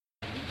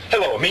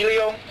Hello,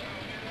 Emilio.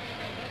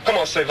 Come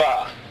on, se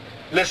va.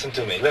 Listen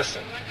to me,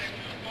 listen.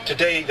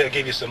 Today, they'll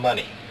give you some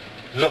money.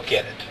 Look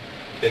at it.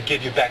 They'll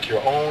give you back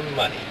your own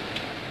money.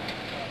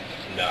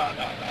 No.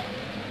 I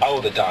owe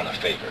the Don a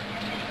favor.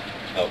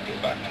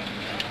 Okay, bye.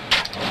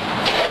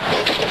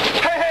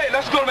 Hey,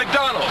 let's go to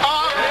McDonald's.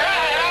 Oh,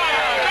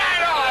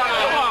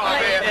 come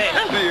on,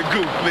 man. See you,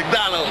 goof.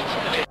 McDonald's.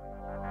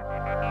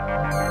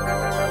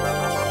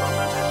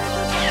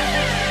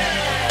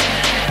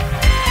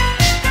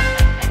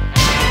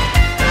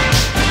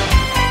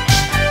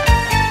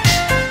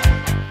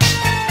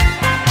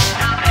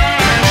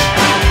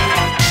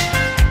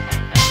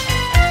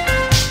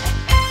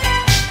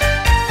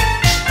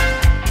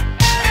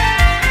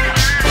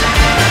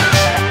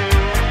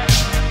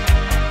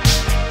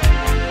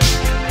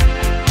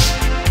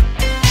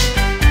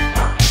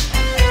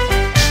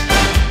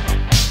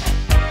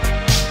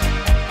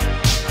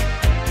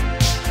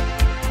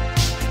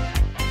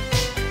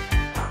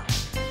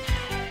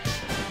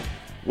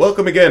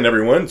 Welcome again,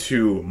 everyone,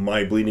 to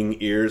My Bleeding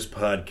Ears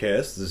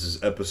podcast. This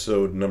is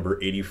episode number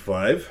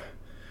 85.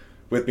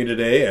 With me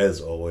today, as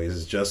always,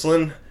 is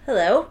Jessalyn.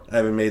 Hello. I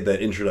haven't made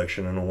that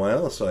introduction in a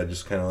while, so I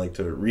just kind of like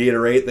to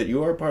reiterate that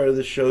you are part of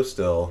the show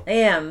still. I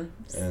am.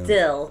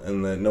 Still.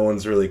 And that no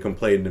one's really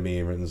complained to me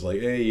and is like,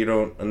 hey, you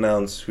don't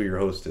announce who your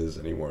host is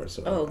anymore.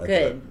 So oh,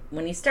 good.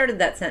 When you started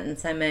that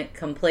sentence, I meant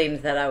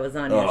complained that I was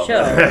on your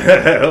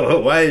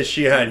show. Why is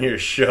she on your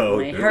show?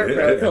 My heart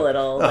broke a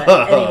little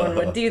that anyone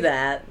would do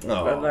that.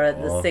 From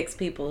the 6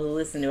 people who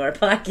listen to our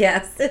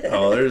podcast.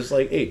 There's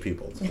like 8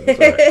 people. So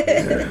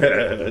that's all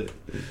right.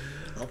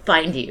 I'll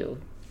find you.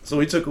 So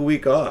we took a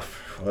week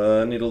off.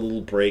 Need a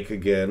little break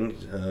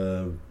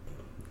again.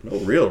 No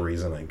real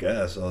reason, I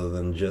guess, other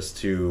than just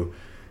to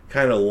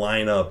kind of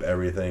line up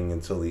everything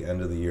until the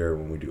end of the year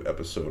when we do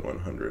episode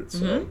 100.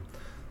 So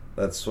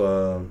that's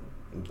I'm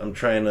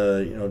trying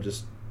to,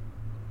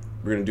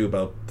 we're going to do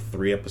about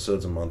 3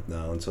 episodes a month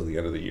now until the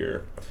end of the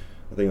year.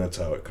 I think that's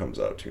how it comes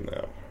out to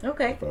now.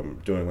 Okay. If I'm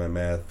doing my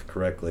math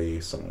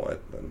correctly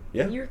somewhat, then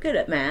yeah. You're good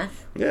at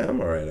math. Yeah, I'm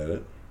all right at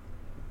it.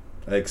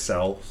 I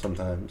excel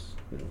sometimes.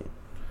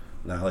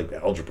 Not like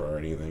algebra or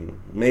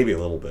anything. Maybe a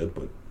little bit,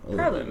 but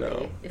probably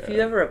no. If you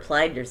ever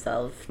applied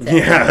yourself to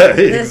yeah,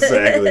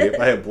 exactly. If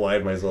I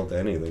applied myself to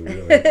anything.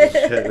 Really.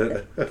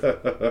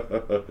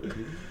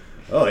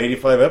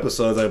 85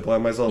 episodes, I applied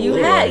myself you a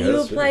little.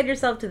 You applied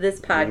yourself to this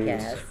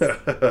podcast.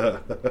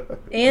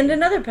 And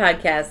another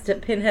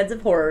podcast, Pinheads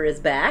of Horror,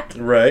 is back.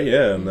 Right,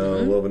 yeah. And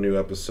we'll have a new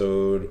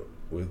episode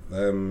with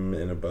them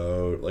in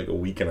about like a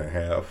week and a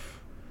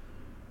half.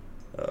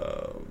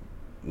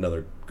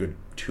 Another good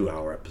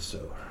 2-hour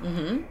episode.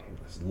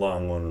 This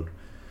long one.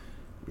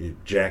 You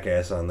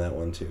jackass on that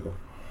one too.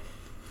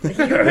 You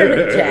were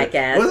a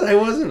jackass. I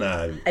wasn't.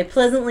 I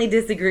pleasantly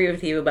disagree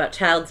with you about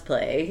Child's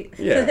Play.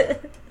 Yeah,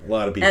 a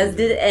lot of people. As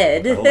did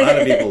Ed. A lot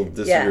of people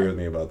disagree with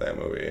me about that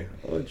movie,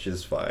 which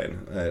is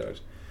fine.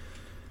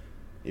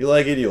 You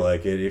like it, you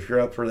like it. If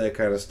you're up for that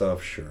kind of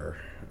stuff, sure,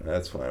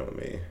 that's fine with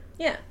me.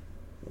 Yeah.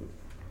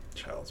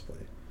 Child's Play.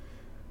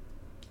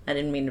 I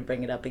didn't mean to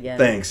bring it up again.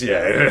 Thanks,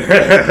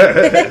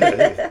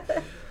 yeah.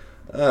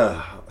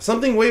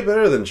 Something way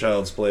better than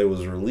Child's Play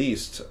was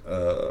released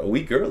a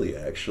week early,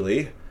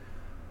 actually.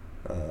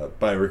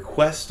 By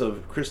request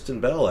of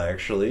Kristen Bell,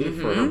 actually.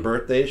 For her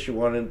birthday, she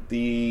wanted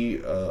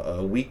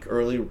a week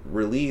early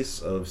release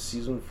of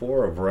Season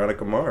 4 of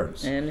Veronica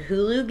Mars. And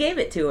Hulu gave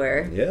it to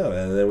her. Yeah,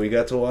 and then we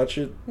got to watch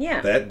it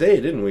that day,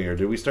 didn't we? Or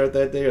did we start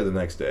that day or the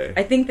next day?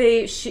 I think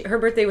her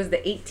birthday was the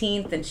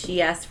 18th, and she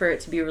asked for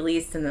it to be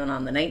released, and then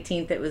on the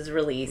 19th it was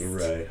released.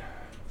 Right.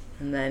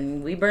 And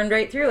then we burned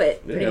right through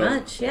it, pretty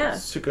much, yeah.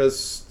 It took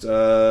us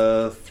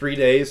 3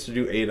 days to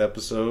do 8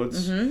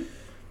 episodes.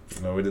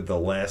 We did the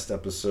last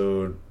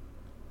episode.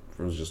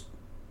 It was just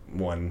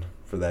 1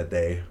 for that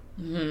day.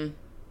 And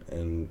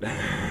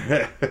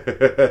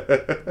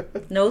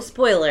no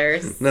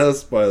spoilers. No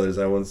spoilers.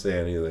 I won't say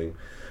anything.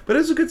 But it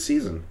was a good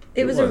season.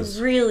 It was a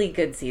really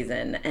good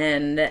season.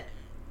 And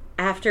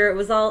after it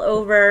was all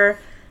over,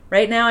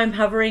 right now I'm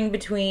hovering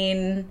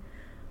between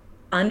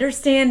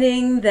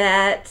understanding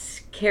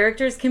that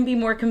characters can be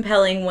more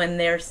compelling when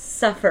they're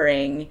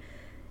suffering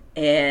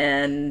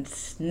and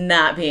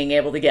not being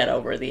able to get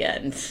over the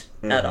end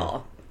at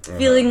all.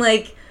 Feeling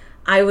like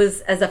I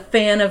was, as a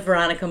fan of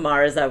Veronica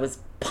Mars, I was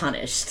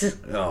punished.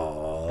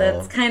 Aww.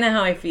 That's kind of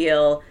how I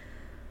feel.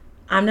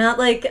 I'm not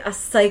like a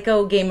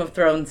psycho Game of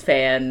Thrones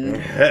fan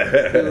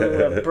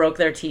who broke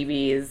their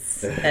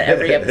TVs at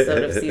every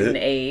episode of season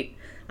 8.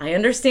 I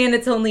understand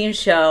it's only a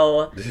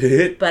show,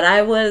 but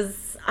I was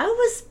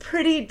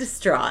pretty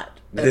distraught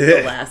at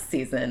the last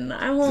season.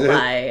 I won't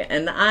lie,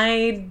 and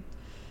I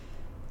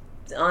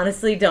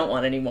honestly don't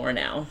want any more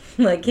now.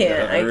 I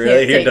can't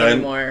take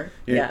any more.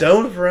 You're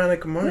done with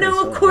Veronica Mars.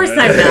 No, of course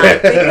I'm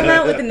not. They come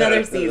out with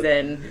another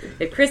season.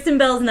 If Kristen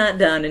Bell's not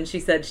done, and she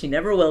said she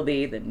never will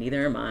be, then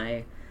neither am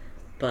I.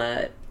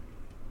 But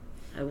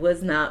I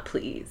was not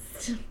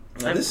pleased.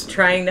 I'm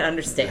trying to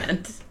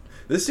understand.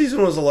 This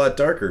season was a lot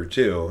darker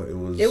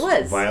too. It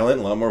was violent,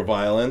 a lot more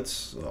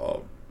violence.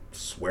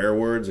 swear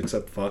words,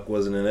 except fuck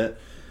wasn't in it.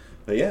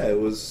 But yeah, it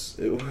was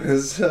it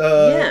was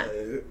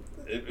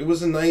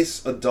a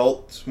nice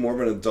more of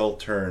an adult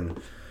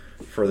turn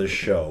for the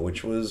show,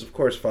 which was, of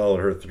course, followed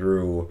her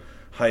through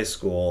high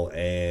school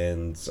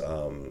and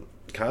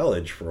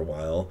college for a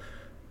while.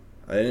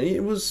 And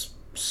it was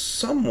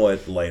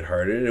somewhat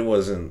lighthearted. It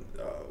wasn't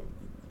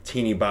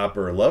teeny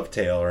bopper love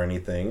tale or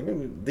anything. I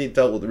mean, they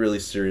dealt with really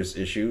serious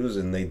issues,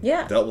 and they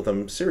dealt with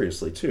them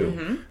seriously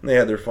too. And they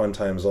had their fun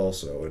times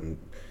also. And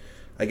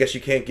I guess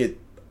you can't get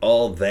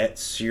all that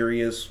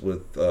serious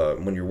with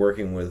when you're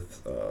working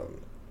with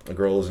a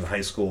girl who's in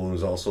high school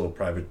who's also a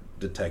private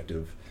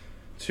detective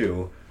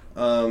too,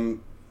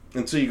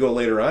 until you go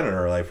later on in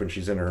her life when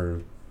she's in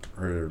her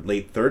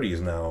late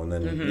 30s now, and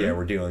then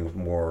we're dealing with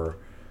more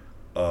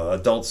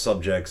adult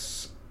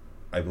subjects,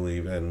 I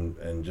believe,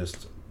 and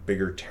just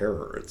bigger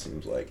terror, it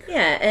seems like.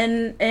 Yeah,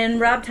 and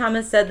Rob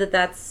Thomas said that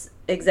that's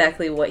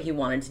exactly what he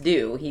wanted to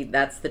do.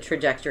 That's the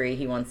trajectory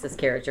he wants this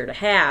character to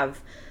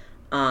have.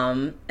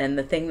 And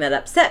the thing that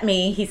upset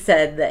me, he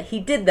said that he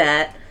did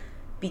that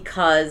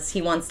because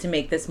he wants to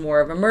make this more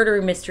of a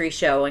murder mystery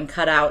show and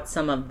cut out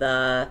some of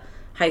the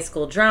high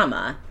school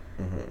drama.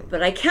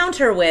 But I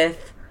counter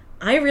with,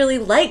 I really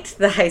liked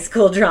the high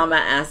school drama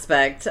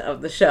aspect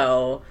of the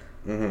show.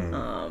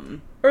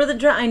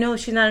 I know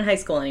she's not in high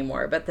school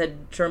anymore, but the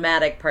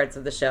dramatic parts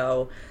of the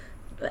show,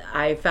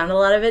 I found a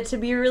lot of it to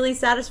be really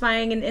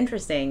satisfying and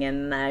interesting,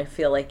 and I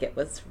feel like it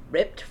was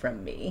ripped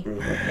from me.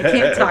 I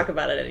can't talk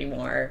about it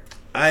anymore.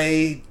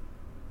 I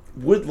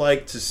would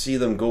like to see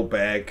them go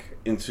back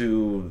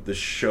into the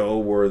show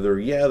where there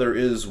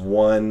is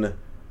one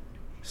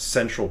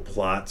central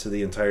plot to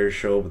the entire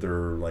show, but there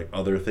are like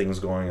other things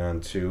going on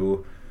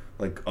too,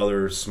 like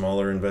other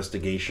smaller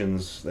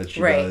investigations that she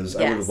does.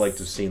 Yes. I would have liked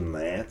to have seen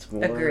that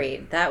more.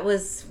 Agreed. That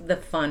was the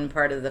fun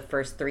part of the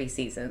first 3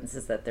 seasons,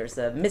 is that there's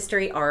a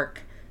mystery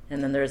arc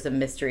and then there's a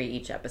mystery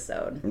each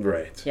episode.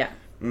 Right. Yeah.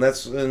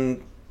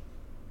 And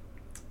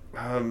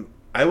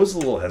I was a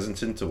little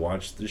hesitant to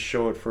watch this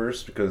show at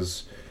first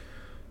because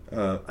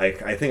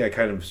I think I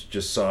kind of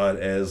just saw it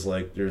as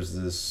like there's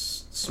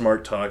this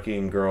smart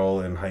talking girl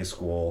in high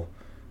school,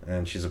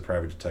 and she's a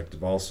private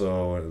detective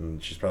also,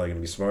 and she's probably going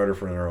to be smarter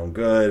for her own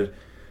good,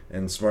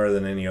 and smarter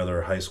than any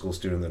other high school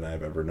student that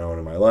I've ever known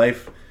in my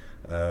life.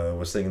 I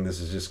was thinking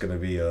this is just going to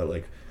be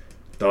like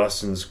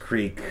Dawson's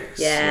Creek,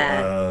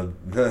 the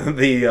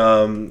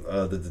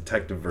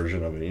detective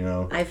version of it, you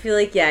know. I feel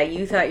like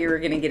you thought you were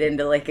going to get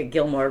into like a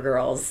Gilmore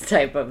Girls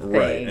type of thing,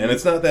 right? And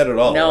it's not that at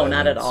all. No,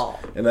 not at all.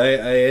 And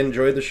I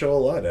enjoyed the show a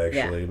lot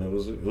actually, and it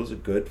was a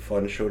good,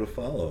 fun show to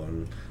follow,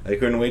 and I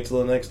couldn't wait till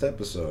the next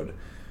episode.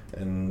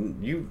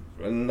 And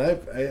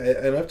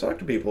I've talked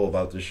to people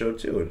about this show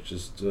too. It's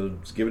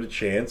just give it a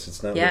chance.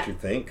 It's not what you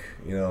think,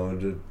 you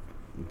know.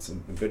 It's a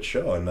good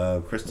show,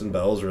 and Kristen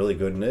Bell's really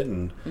good in it,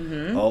 and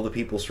all the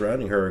people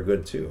surrounding her are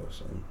good too.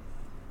 So,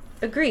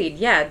 agreed.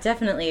 Yeah,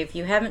 definitely. If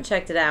you haven't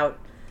checked it out,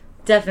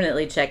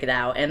 definitely check it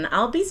out. And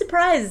I'll be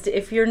surprised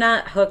if you're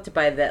not hooked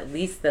by at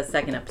least the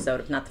second episode,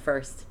 if not the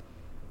first.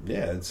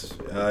 Yeah,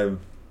 I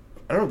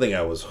don't think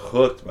I was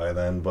hooked by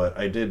then, but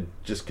I did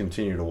just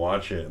continue to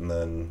watch it, and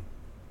then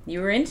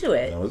you were into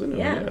it. I was into it.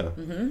 Yeah.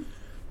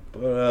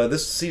 But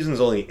this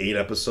season's only 8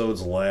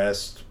 episodes.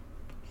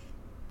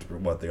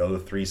 The other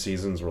 3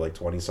 seasons were like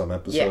 20-some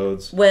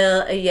episodes? Yeah.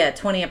 Well,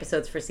 20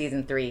 episodes for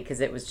season 3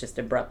 because it was just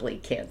abruptly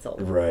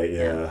canceled. Right,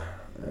 yeah.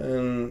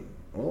 And,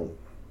 well,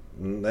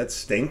 that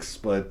stinks,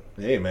 but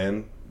hey,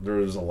 man,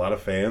 there's a lot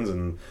of fans,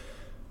 and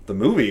the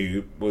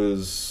movie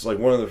was like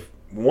one of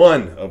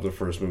the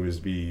first movies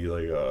to be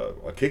like a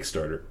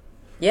Kickstarter.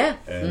 Yeah.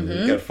 And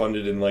it got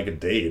funded in like a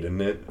day, didn't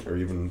it? Or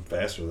even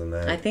faster than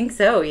that. I think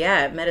so,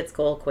 yeah. It met its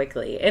goal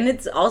quickly. And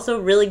it's also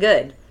really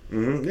good.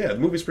 Yeah, the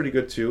movie's pretty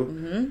good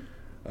too.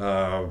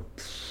 I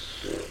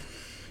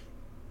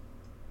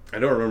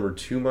don't remember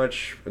too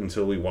much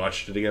until we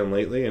watched it again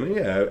lately, and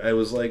I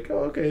was like,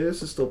 oh, okay,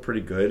 this is still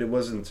pretty good. It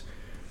wasn't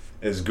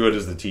as good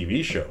as the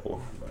TV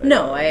show.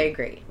 No, I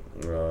agree.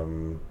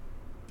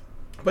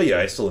 But yeah,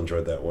 I still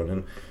enjoyed that one,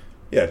 and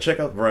yeah, check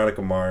out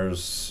Veronica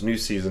Mars, new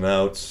season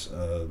out.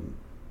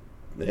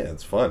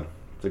 It's fun.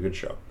 It's a good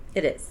show.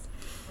 It is.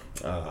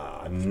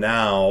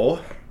 Now,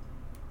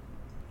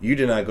 you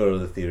did not go to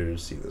the theater to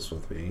see this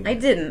with me. I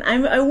didn't.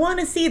 I want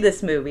to see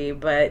this movie,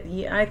 but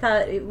I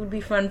thought it would be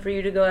fun for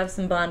you to go have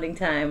some bonding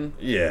time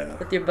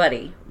with your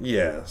buddy.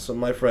 Yeah, so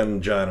my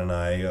friend John and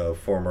I, a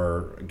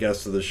former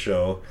guest of the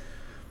show,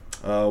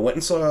 went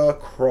and saw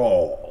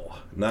Crawl.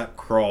 Not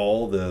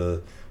Crawl,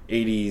 the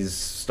 80s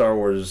Star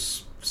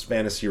Wars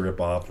fantasy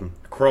ripoff.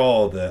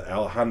 Crawl, the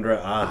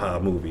Alejandra Aja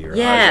movie.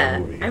 Aja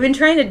movie. I've been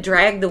trying to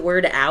drag the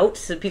word out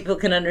so people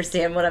can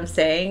understand what I'm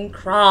saying.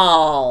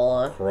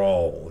 Crawl.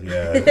 Crawl,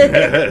 yeah.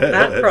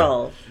 Not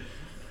Crawl.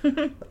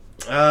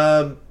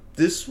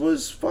 This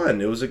was fun.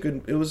 It was a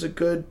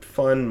good,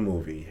 fun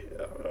movie.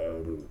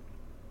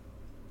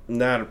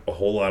 Not a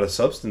whole lot of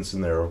substance in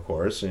there, of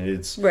course. And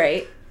it's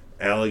right.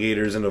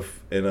 alligators in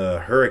a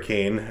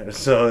hurricane.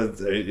 So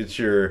it's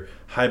your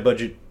high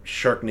budget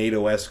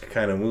Sharknado-esque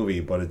kind of movie,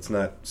 but it's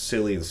not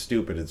silly and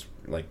stupid. It's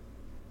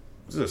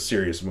a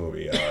serious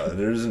movie.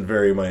 There isn't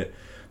very much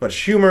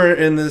humor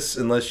in this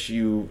unless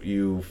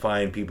you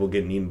find people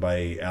getting eaten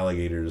by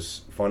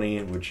alligators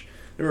funny, which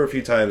there were a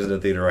few times in the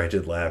theater I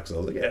did laugh, so I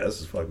was like, yeah,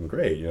 this is fucking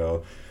great, you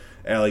know.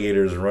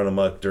 Alligators run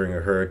amok during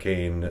a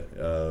hurricane,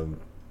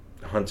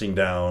 hunting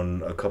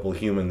down a couple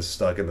humans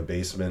stuck in the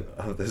basement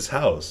of this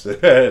house. So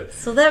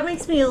that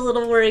makes me a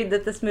little worried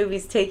that this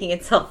movie's taking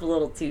itself a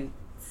little too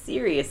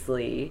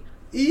seriously.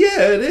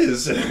 Yeah, it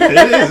is. It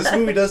is. This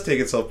movie does take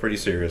itself pretty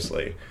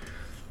seriously.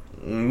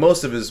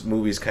 Most of his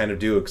movies kind of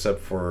do, except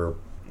for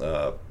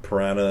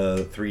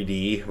Piranha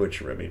 3D,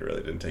 which really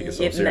didn't take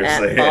itself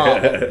seriously. At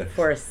all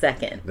for a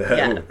second.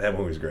 That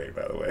movie's great,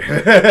 by the way.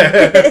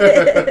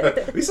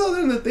 We saw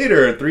that in the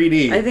theater in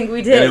 3D. I think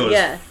we did, and it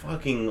was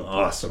fucking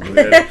awesome.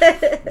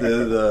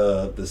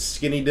 The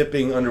skinny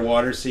dipping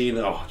underwater scene,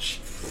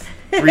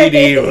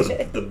 3D was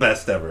the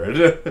best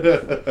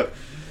ever.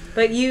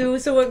 But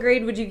so what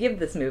grade would you give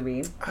this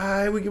movie?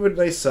 I would give it a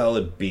nice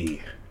solid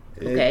B.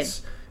 Okay.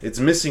 It's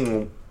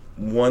missing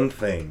one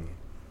thing.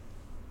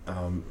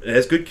 It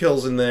has good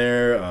kills in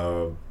there.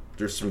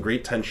 There's some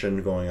great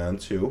tension going on,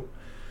 too.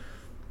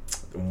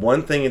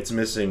 One thing it's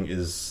missing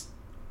is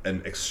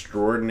an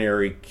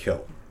extraordinary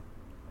kill.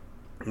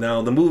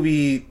 Now, when the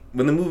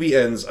movie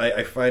ends,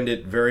 I find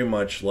it very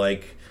much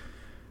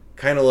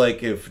kind of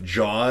like if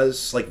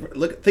Jaws,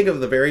 think of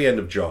the very end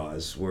of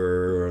Jaws,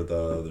 where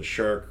the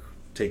shark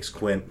takes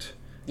Quint,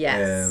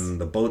 yes,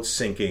 and the boat's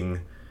sinking,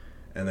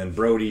 and then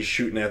Brody's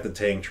shooting at the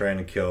tank trying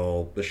to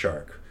kill the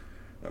shark.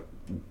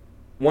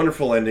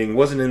 Wonderful ending.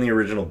 Wasn't in the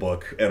original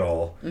book at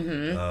all.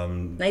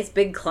 Mm-hmm. Nice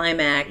big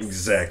climax.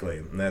 Exactly.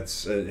 And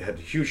that's had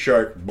a huge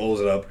shark, blows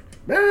it up.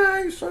 Ah,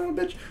 you son of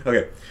a bitch.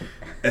 Okay.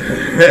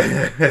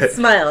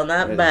 Smile,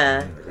 not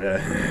bad.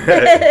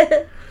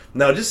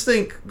 Now, just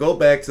go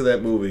back to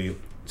that movie,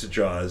 to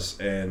Jaws,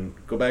 and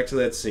go back to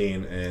that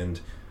scene, and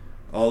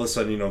all of a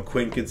sudden,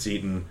 Quint gets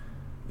eaten,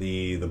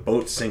 the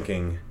boat's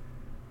sinking,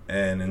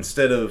 and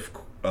instead of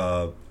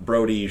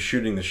Brody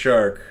shooting the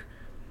shark,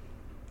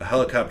 a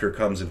helicopter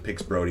comes and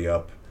picks Brody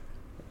up,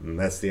 and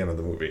that's the end of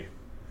the movie.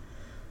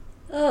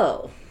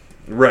 Oh.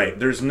 Right.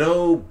 There's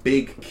no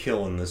big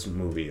kill in this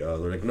movie.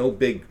 There's no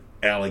big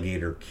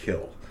alligator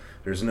kill.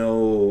 There's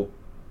no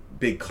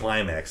big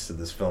climax to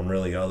this film,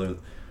 really.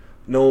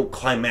 No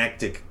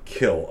climactic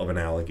kill of an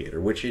alligator,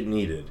 which it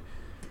needed.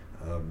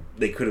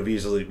 They could have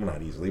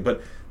not easily,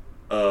 but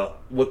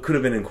what could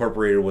have been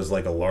incorporated was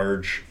a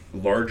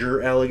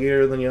larger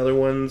alligator than the other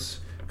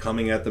ones,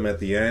 coming at them at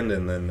the end,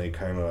 and then they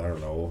kind of, I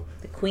don't know,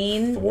 the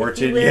queen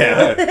thwarted,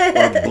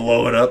 or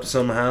blow it up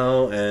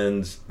somehow,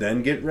 and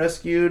then get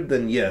rescued,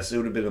 then yes, it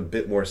would have been a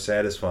bit more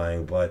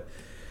satisfying, but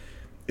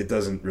it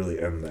doesn't really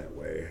end that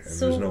way, and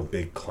there's no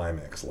big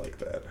climax like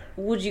that.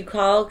 Would you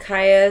call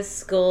Kaya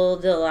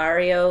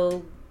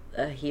Scodelario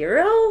a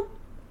hero?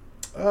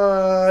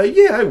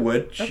 Yeah, I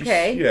would.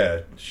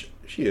 Okay.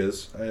 She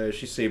is.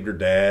 She saved her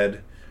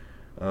dad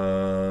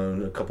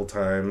a couple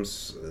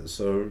times,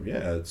 so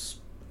yeah,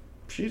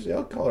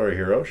 I'll call her a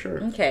hero,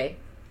 sure. Okay.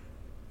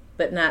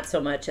 But not so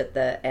much at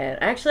the end.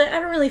 Actually, I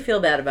don't really feel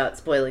bad about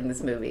spoiling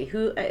this movie.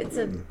 It's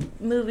a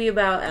movie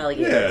about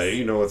alligators. Yeah,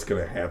 you know what's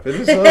going to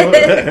happen. So,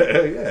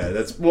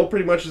 yeah,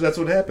 pretty much that's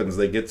what happens.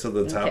 They get to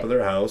the top of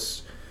their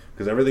house,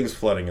 because everything's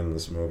flooding in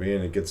this movie,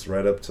 and it gets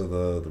right up to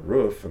the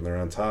roof, and they're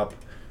on top,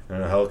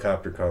 and a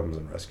helicopter comes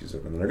and rescues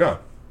them, and they're gone.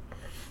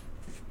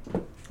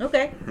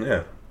 Okay.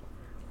 Yeah.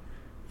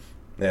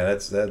 Yeah,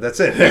 that's it.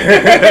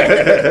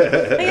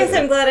 I guess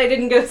I'm glad I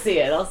didn't go see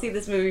it. I'll see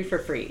this movie for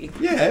free.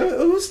 Yeah,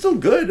 it was still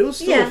good. It was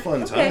still a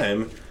fun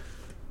time.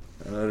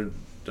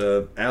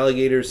 The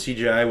alligator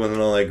CGI wasn't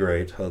all that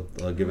great.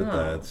 I'll give it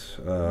that.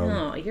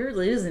 No, you're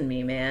losing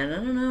me, man. I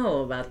don't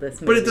know about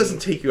this movie. But it doesn't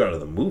take you out of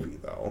the movie,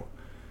 though.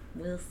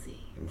 We'll see.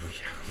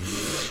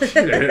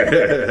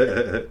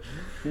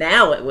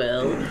 Now it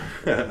will.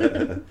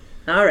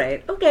 All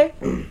right. Okay.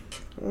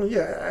 Well,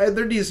 yeah,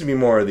 there needs to be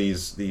more of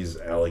these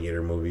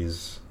alligator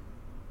movies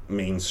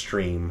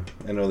mainstream.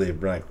 I know they've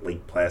been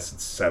Lake Placid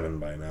 7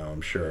 by now,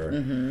 I'm sure.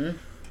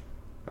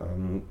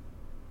 Mm-hmm.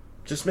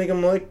 Just make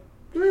them like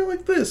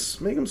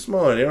this. Make them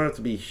smaller. They don't have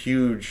to be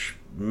huge,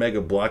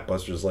 mega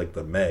blockbusters like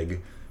The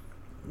Meg,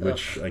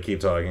 which I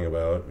keep talking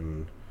about.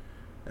 And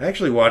I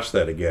actually watched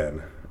that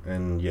again,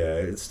 and yeah,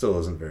 it still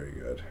isn't very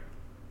good.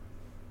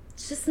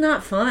 It's just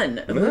not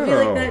fun. A movie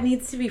like that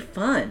needs to be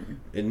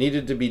fun. It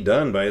needed to be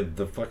done by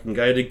the fucking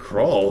guy who did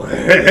Crawl.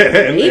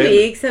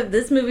 Maybe, except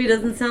this movie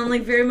doesn't sound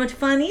like very much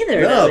fun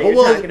either. No,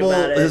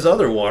 his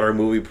other water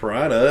movie,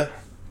 Piranha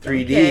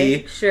 3D.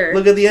 Okay, sure.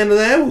 Look at the end of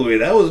that movie.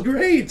 That was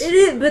great. It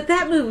is, but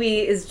that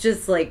movie is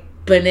just like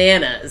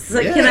bananas.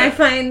 Can I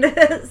find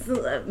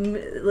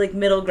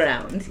middle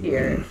ground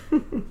here?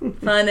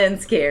 Fun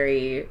and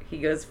scary. He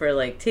goes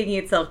for taking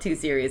itself too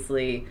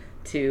seriously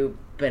to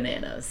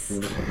bananas.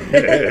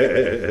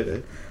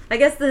 I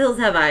guess The Hills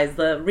Have Eyes,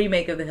 the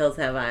remake of The Hills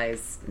Have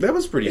Eyes. That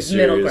was pretty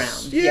serious. Middle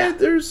ground. Yeah,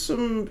 there's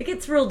some... It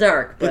gets real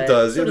dark, but it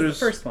does. so Yeah, does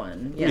the first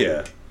one.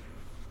 Yeah.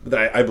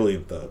 But I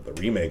believe the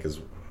remake is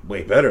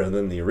way better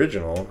than the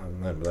original.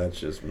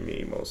 That's just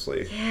me,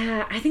 mostly.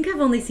 Yeah, I think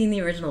I've only seen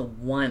the original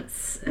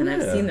once, and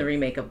I've seen the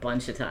remake a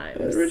bunch of times.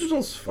 Yeah, the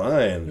original's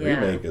fine. The Yeah.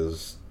 remake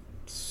is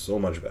so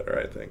much better,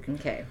 I think.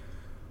 Okay.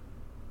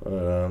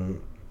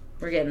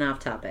 We're getting off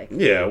topic.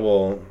 Yeah,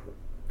 well,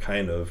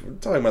 kind of. We're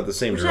talking about the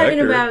same We're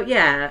director. talking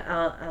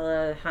about,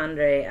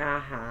 Alejandro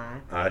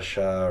Aja.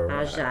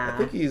 Aja. I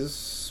think he's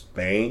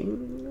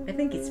Spain. I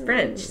think he's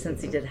French,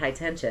 since he did High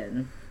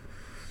Tension.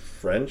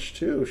 French,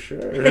 too, sure.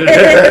 Pretty sure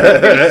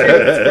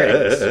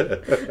it's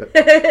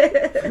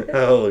French.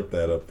 I'll look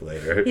that up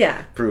later.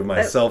 Yeah. Prove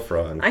myself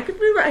wrong. I could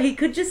be right. He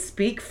could just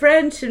speak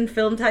French and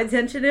filmed High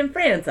Tension in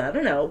France. I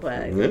don't know, but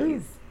I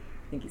think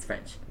he's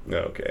French.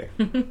 Okay.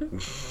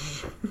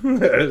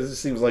 It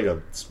seems like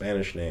a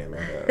Spanish name.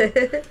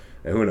 And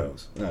who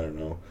knows? I don't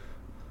know.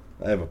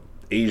 I have an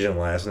Asian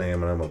last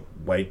name and I'm a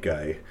white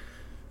guy.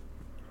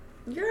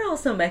 You're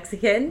also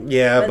Mexican.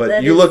 Yeah,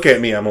 but you look at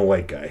me, I'm a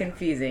white guy.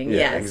 Confusing,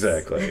 yeah, yes.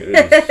 Exactly.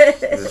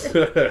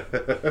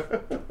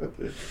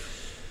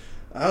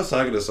 I was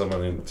talking to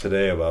someone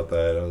today about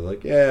that. I was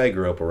like, yeah, I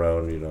grew up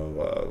around,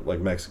 like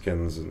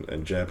Mexicans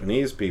and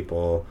Japanese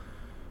people.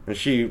 And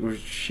she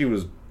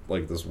was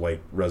like this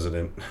white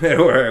resident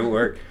where I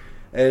work.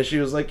 And she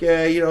was like,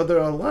 yeah, there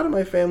are a lot of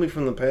my family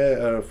from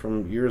the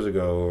from years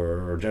ago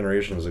or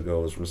generations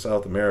ago was from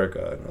South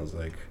America. And I was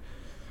like,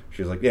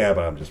 she was like, yeah,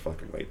 but I'm just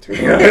fucking white too.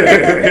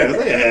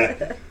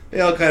 Yeah.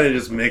 They all kind of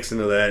just mix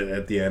into that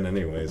at the end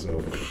anyway,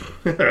 so.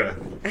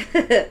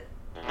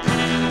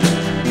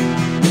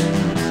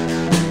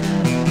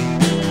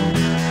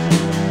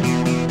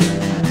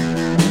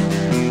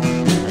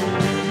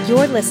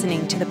 You're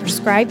listening to the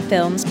Prescribed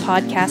Films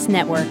Podcast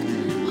Network,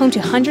 home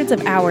to hundreds of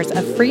hours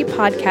of free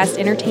podcast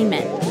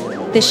entertainment.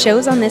 The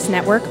shows on this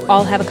network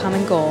all have a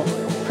common goal: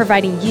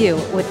 providing you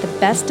with the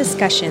best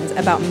discussions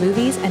about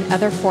movies and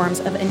other forms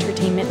of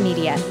entertainment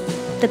media.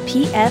 The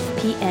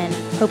PFPN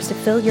hopes to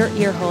fill your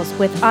earholes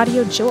with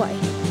audio joy.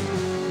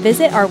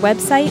 Visit our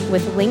website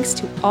with links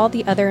to all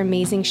the other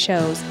amazing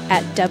shows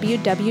at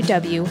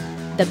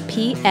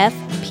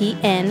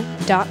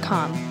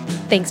www.thepfpn.com.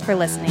 Thanks for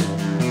listening.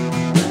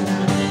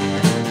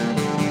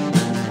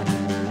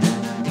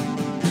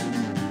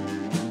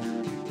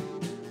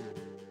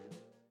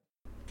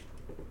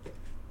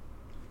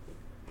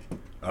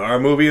 Our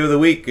movie of the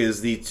week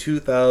is the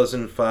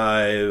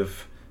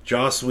 2005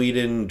 Joss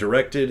Whedon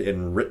directed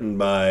and written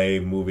by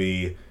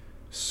movie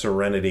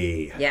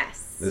Serenity.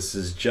 Yes. This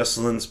is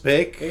Jesselyn's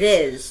pick. It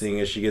is.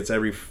 Seeing as she gets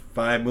every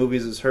 5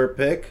 movies as her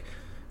pick.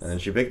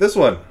 And she picked this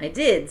one. I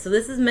did. So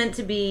this is meant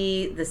to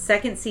be the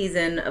second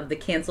season of the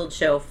canceled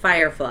show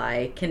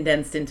Firefly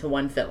condensed into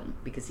one film.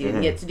 Because he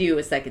didn't get to do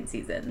a second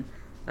season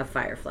of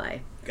Firefly.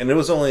 And it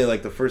was only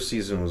the first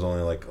season was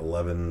only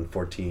 11,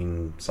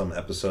 14 some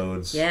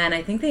episodes. Yeah, and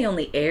I think they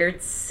only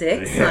aired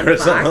 6 on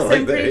Fox,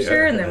 I'm pretty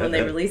sure. And then when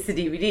they released the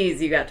DVDs,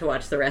 you got to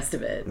watch the rest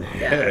of it.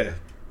 Yeah.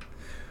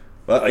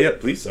 Well, yeah,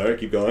 please, sorry,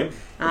 keep going.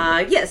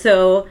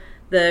 So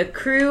the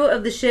crew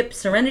of the ship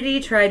Serenity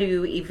try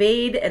to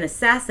evade an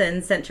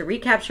assassin sent to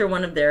recapture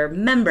one of their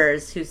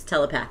members who's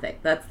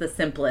telepathic. That's the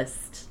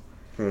simplest.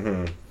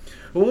 Mm-hmm.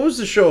 Well, what was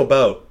the show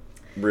about?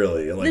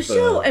 Really? The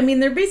show,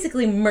 they're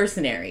basically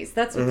mercenaries.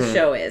 That's what the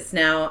show is.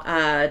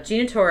 Now,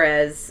 Gina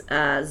Torres,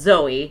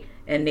 Zoe,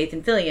 and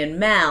Nathan Fillion,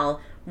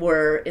 Mal,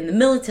 were in the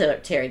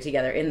military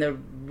together, in the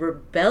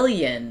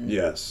rebellion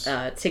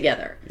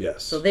together.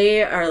 Yes. So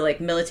they are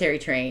military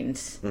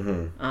trained,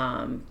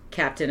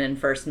 captain and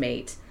first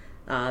mate.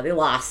 They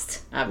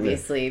lost,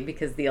 obviously,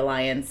 because the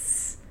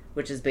Alliance,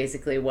 which is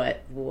basically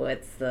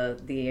what's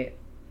the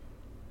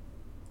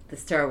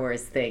Star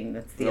Wars thing.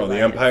 That's the Alliance.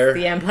 The Empire?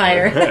 The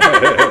Empire.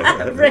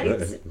 Right.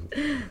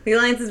 The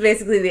Alliance is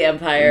basically the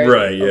Empire.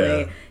 Right, yeah.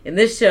 Only in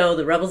this show,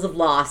 the rebels have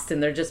lost,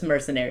 and they're just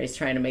mercenaries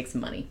trying to make some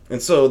money.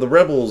 And so the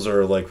rebels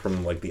are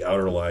from the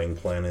outer lying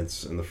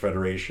planets, and the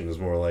Federation is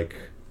more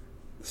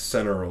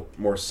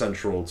more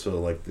central to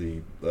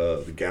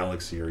the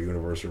galaxy or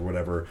universe or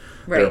whatever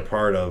they're a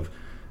part of.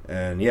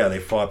 And yeah, they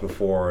fought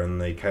before, and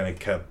they kind of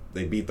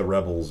they beat the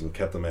rebels and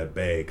kept them at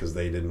bay because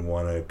they didn't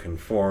want to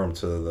conform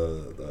to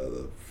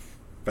the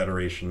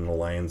Federation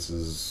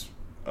Alliance's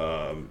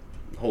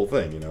whole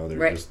thing.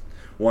 They just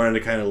wanted to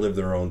kind of live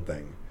their own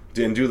thing,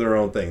 didn't do their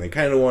own thing. They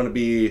kind of want to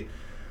be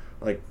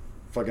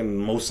fucking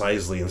Mos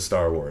Eisley in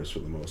Star Wars for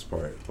the most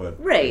part. But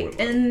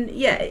and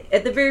yeah,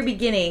 at the very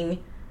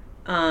beginning,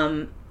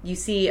 you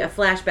see a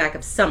flashback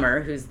of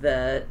Summer, who's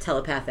the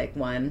telepathic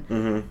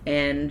one,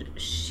 and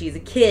she's a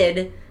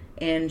kid,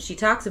 and she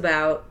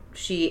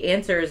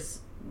answers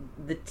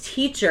the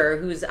teacher,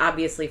 who's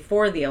obviously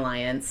for the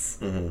Alliance.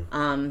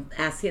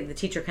 The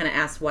teacher kind of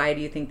asks, why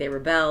do you think they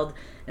rebelled?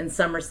 And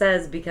Summer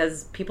says,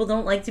 because people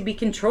don't like to be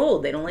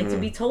controlled. They don't like to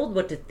be told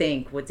what to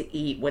think, what to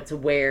eat, what to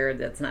wear.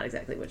 That's not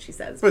exactly what she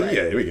says. But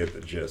yeah, we get the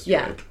gist.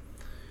 Yeah. Right?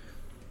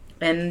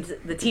 And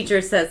the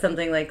teacher says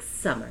something like,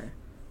 Summer,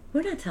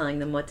 we're not telling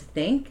them what to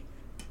think.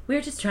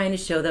 We're just trying to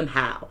show them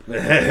how.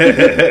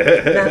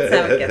 That's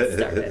how it gets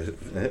started.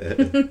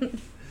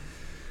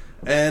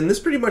 And this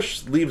pretty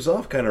much leaves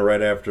off kind of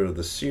right after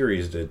the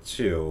series did,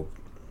 too.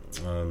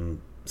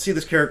 See,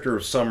 this character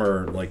of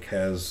Summer, like,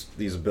 has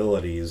these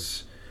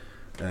abilities.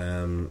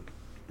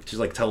 She's,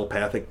 like,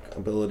 telepathic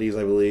abilities,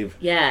 I believe.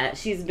 Yeah,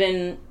 she's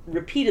been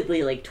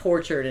repeatedly, like,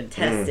 tortured and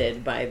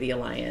tested by the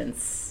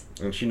Alliance.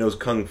 And she knows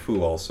Kung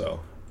Fu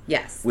also.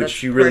 Yes, which that's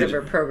she part really of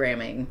her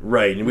programming.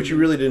 Right, and which you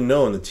really didn't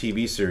know in the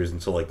TV series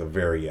until, like, the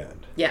very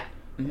end. Yeah.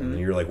 And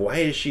you're like, why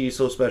is she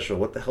so special?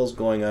 What the hell's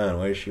going on?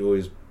 Why is she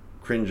always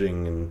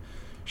cringing and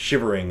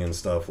shivering and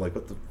stuff? Like,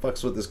 what the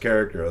fuck's with this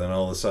character? And then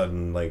all of a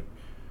sudden, like,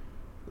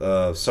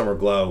 Summer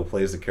Glau, who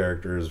plays the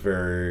character, is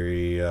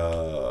very,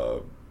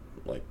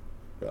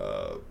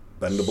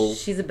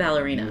 bendable. She's a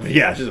ballerina.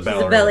 Yeah, she's a ballerina.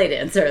 She's a ballet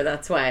dancer.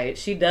 That's why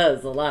she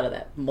does a lot of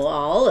that,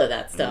 all of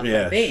that stuff.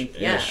 Yeah, I think.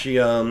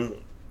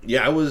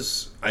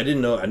 I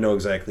didn't know. I know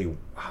exactly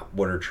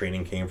what her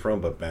training came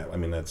from, but I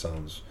mean that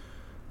sounds.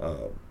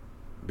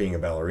 Being a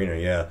ballerina,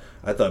 yeah.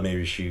 I thought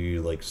maybe she,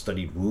 like,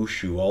 studied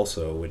wushu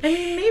also, which... I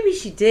mean, maybe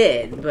she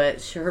did, but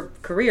her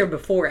career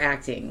before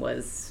acting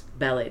was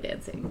ballet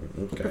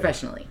dancing. Okay.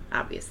 Professionally,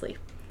 obviously.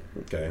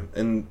 Okay.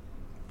 And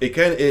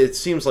it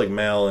seems like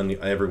Mal and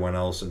everyone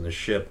else in the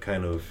ship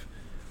kind of...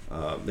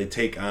 they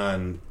take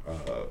on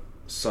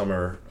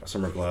Summer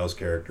Glau's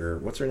character.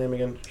 What's her name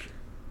again?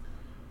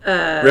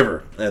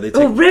 River.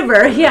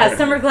 River. Yeah,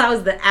 Summer Glau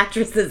is the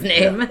actress's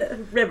name. Yeah.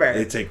 River.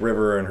 They take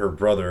River and her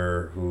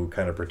brother, who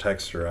kind of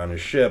protects her on his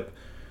ship,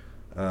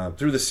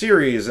 through the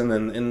series, and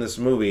then in this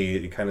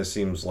movie, it kind of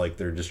seems like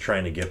they're just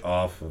trying to get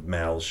off of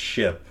Mal's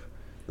ship,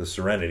 the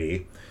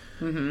Serenity,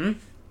 to,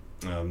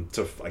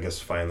 I guess,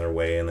 find their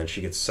way, and then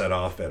she gets set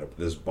off at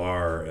this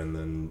bar, and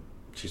then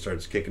she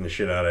starts kicking the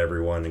shit out of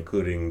everyone,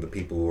 including the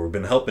people who have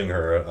been helping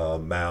her,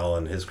 Mal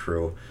and his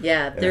crew.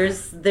 Yeah,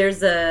 there's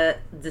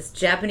this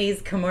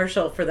Japanese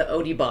commercial for the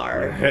Odi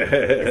bar.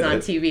 It's on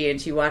TV, and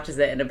she watches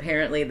it, and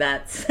apparently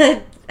that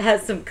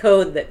has some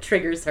code that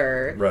triggers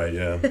her. Right,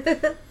 yeah.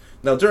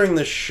 Now, during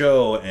the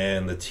show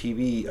and the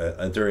TV,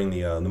 during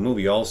the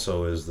movie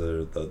also, is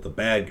the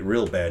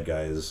real bad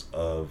guys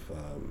of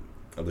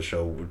the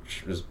show,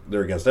 which is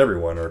they're against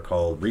everyone, are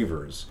called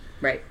Reavers.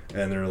 Right.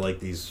 And they're like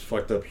these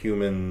fucked up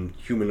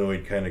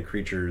humanoid kind of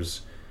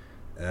creatures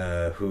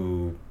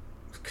who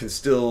can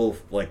still,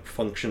 like,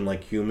 function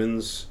like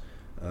humans,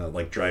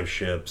 like drive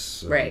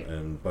ships, right?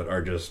 But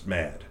are just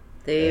mad.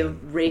 They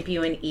rape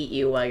you and eat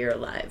you while you're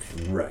alive.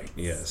 Right.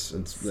 Yes.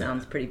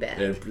 Sounds pretty bad.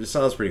 It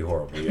sounds pretty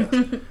horrible.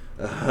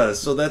 Yes.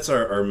 So that's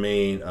our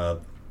main.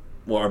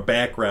 Our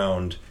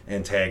background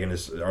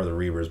antagonists are the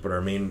Reavers, but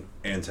our main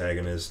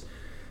antagonist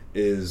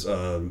is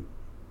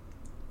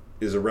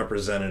a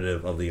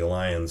representative of the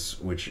Alliance,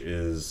 which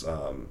is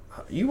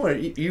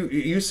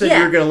you said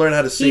you were going to learn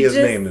how to say his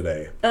name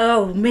today.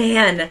 Oh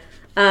man,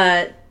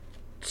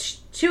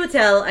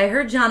 Chiwetel. I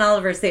heard John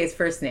Oliver say his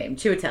first name,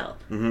 Chiwetel.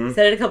 Mm-hmm.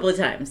 Said it a couple of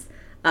times.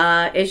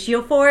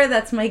 Ejiofor,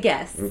 that's my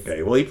guess.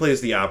 Okay, well, he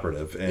plays the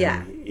operative,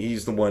 and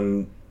he's the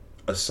one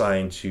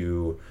assigned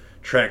to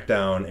track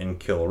down and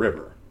kill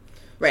River.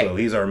 Right. So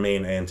he's our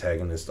main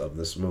antagonist of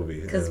this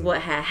movie. Because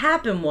what had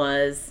happened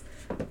was,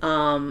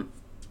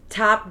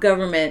 top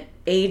government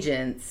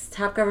agents,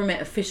 top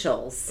government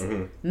officials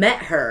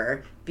met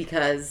her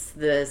because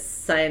the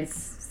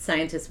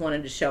scientists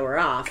wanted to show her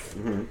off,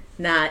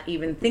 not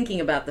even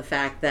thinking about the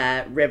fact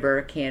that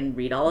River can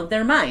read all of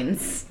their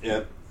minds.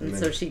 Yep. And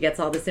so she gets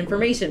all this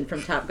information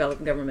from top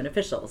government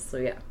officials. So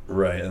yeah.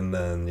 Right, and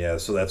then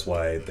so that's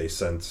why they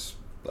sent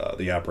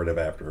the operative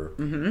after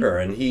her,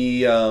 and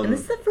he. And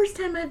this is the first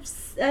time I'd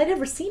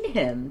ever seen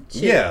him.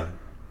 Yeah.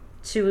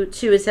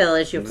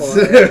 Chiwetel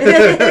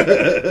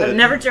Ejiofor. I've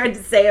never tried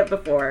to say it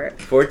before.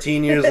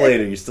 14 years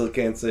later, you still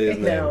can't say his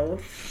name. No.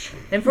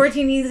 And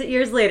 14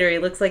 years later, he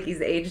looks like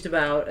he's aged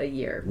about a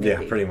year.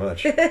 Maybe. Yeah, pretty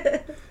much.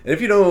 And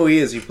if you know who he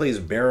is, he plays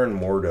Baron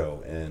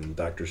Mordo in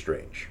Doctor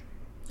Strange.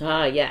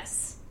 Ah,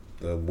 yes.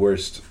 The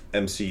worst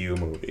MCU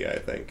movie, I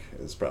think,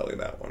 is probably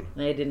that one.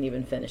 I didn't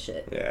even finish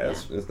it. Yeah,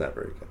 it's not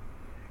very good.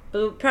 But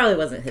it probably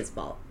wasn't his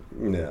fault.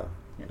 No.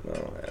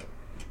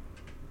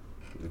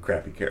 A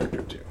crappy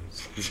character, too.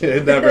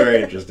 Not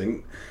very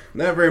interesting.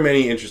 Not very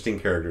many interesting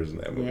characters in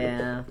that movie.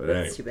 Yeah, but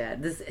that's too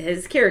bad.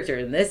 His character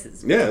in this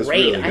is great.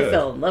 Really I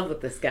fell in love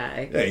with this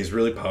guy. Yeah, he's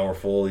really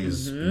powerful.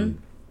 He's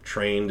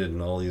trained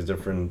in all these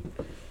different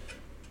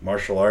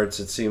martial arts,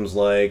 it seems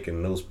like,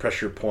 and those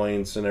pressure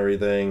points and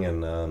everything.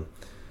 And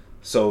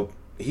so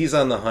he's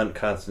on the hunt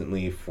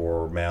constantly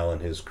for Mal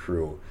and his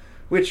crew,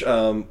 which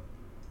the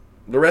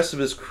rest of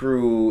his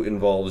crew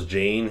involves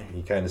Jane.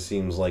 He kind of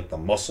seems like the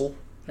muscle.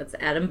 That's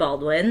Adam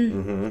Baldwin.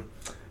 Mm-hmm.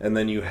 And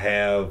then you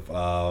have,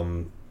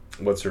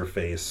 what's her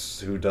face,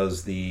 who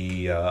does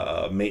the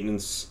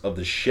maintenance of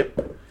the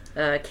ship?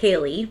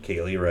 Kaylee.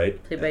 Kaylee,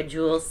 right. Played by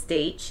Jewel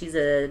State. She's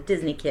a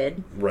Disney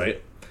kid.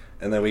 Right.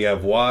 And then we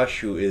have Wash,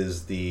 who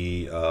is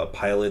the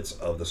pilot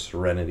of the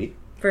Serenity.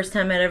 First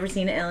time I'd ever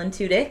seen Alan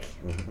Tudyk.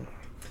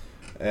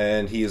 Mm-hmm.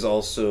 And he is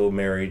also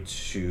married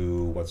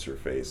to what's her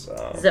face,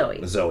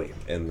 Zoe. Zoe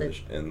in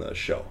the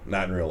show,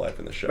 not in real life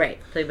in the show. Right,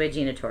 played by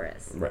Gina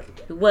Torres. Right.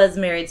 Who was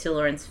married to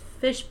Lawrence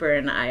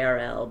Fishburne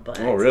IRL, but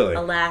oh really?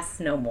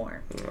 Alas, no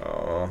more.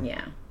 Oh.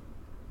 Yeah.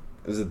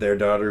 Is it their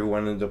daughter who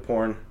went into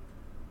porn?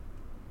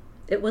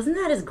 It wasn't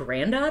that his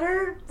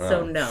granddaughter?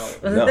 So no.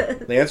 No.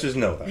 The answer is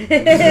no.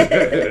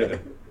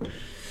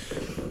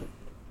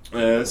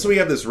 So we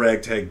have this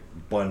ragtag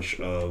bunch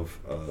of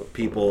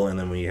people, and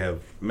then we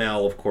have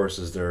Mal, of course,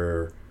 as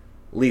their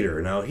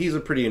leader. Now, he's a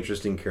pretty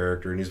interesting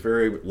character, and he's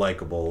very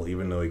likable,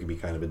 even though he can be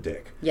kind of a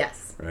dick.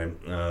 Yes. Right?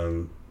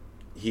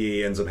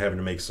 He ends up having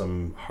to make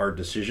some hard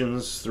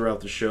decisions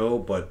throughout the show,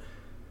 but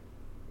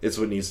it's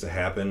what needs to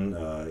happen.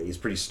 He's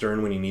pretty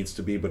stern when he needs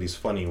to be, but he's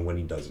funny when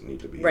he doesn't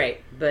need to be.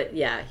 Right, but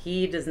yeah,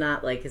 he does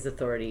not like his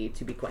authority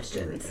to be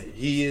questioned.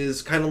 He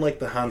is kind of like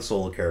the Han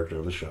Solo character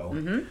of the show.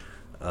 Mm-hmm.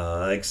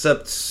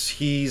 Except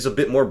he's a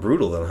bit more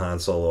brutal than Han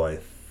Solo, I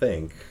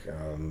think.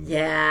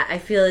 Yeah, I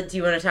feel. Do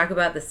you want to talk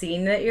about the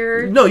scene that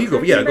you're? No, you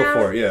go. Yeah, about? Go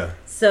for it. Yeah.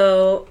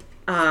 So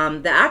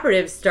the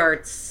operative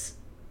starts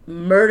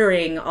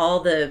murdering all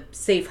the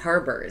safe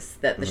harbors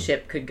that the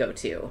ship could go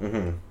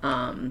to,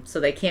 so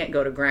they can't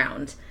go to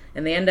ground,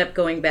 and they end up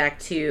going back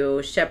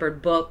to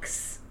Shepherd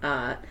Book's.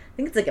 I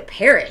think it's like a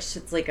parish.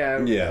 It's like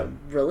a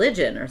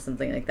religion or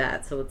something like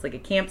that. So it's like a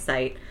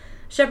campsite.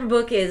 Shepherd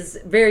Book is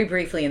very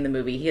briefly in the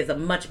movie. He has a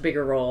much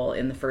bigger role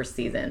in the first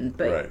season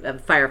of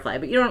Firefly.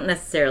 But you don't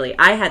necessarily...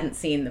 I hadn't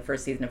seen the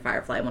first season of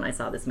Firefly when I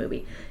saw this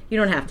movie. You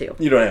don't have to.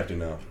 You don't have to,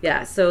 no.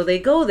 Yeah, so they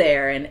go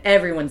there and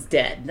everyone's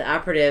dead. The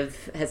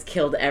operative has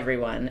killed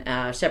everyone.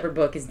 Shepherd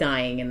Book is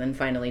dying and then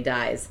finally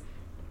dies.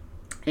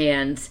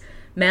 And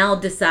Mal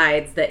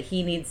decides that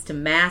he needs to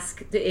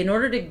mask in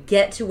order to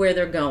get to where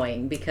they're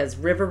going, because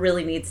River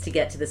really needs to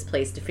get to this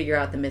place to figure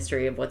out the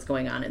mystery of what's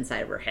going on inside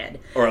of her head.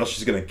 Or else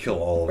she's going to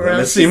kill all of them. Or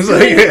else it seems she's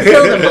like going to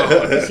kill them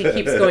all because she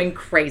keeps going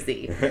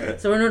crazy.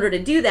 So in order to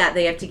do that,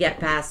 they have to get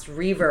past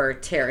Reaver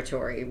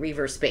territory,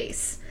 Reaver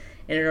space.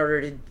 And in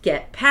order to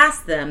get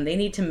past them, they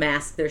need to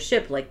mask their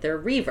ship like they're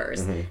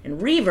Reavers.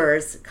 And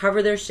Reavers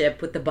cover their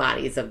ship with the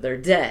bodies of their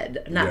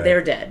dead. Not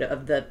their dead,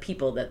 of the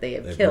people that they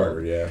have killed.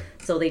 Murdered,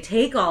 So they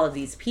take all of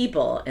these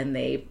people and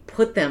they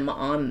put them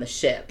on the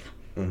ship.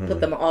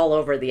 Put them all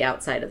over the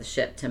outside of the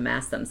ship to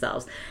mask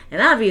themselves.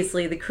 And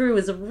obviously the crew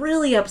is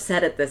really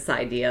upset at this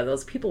idea.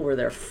 Those people were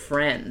their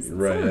friends.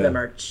 Right, Some of them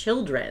are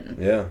children.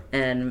 Yeah.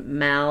 And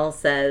Mal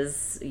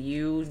says,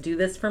 you do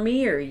this for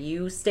me or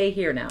you stay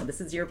here now.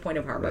 This is your point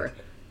of harbor. Right.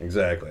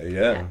 Exactly,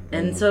 yeah.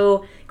 And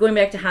so going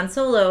back to Han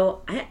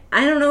Solo,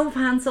 I don't know if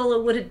Han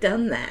Solo would have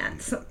done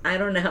that. I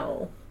don't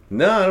know.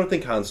 No, I don't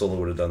think Han Solo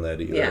would have done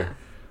that either. Yeah.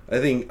 I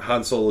think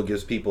Han Solo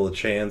gives people a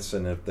chance,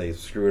 and if they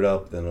screw it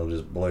up, then he'll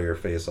just blow your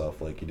face off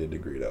like he did to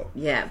Greedo.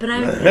 Yeah, but I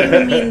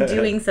really mean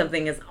doing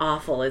something as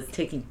awful as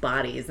taking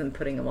bodies and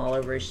putting them all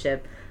over his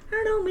ship. I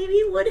don't know, maybe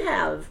he would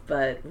have,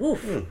 but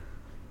woof.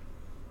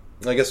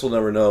 I guess we'll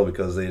never know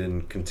because they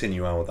didn't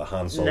continue on with the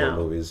Han Solo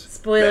movies.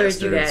 Spoilers,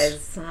 Bastards. you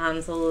guys.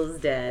 Han Solo's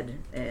dead,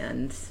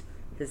 and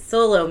his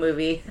Solo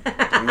movie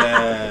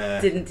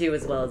didn't do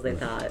as well as they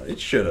thought. It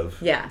should have.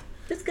 Yeah,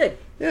 it's good.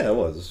 Yeah, it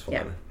was. It was fun.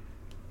 Yeah.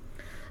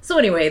 So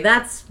anyway,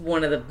 that's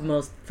one of the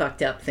most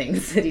fucked up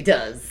things that he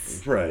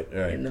does Right.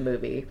 in the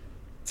movie.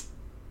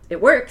 It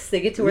works.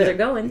 They get to where they're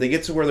going. They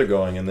get to where they're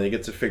going, and they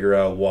get to figure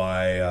out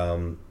why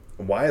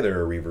there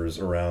are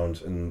Reavers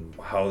around and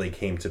how they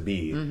came to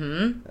be.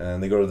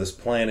 And they go to this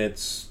planet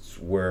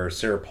where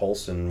Sarah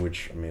Paulson,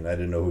 which, I mean, I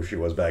didn't know who she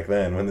was back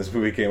then when this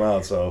movie came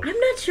out, so... I'm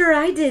not sure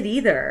I did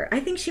either. I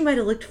think she might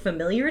have looked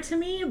familiar to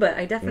me, but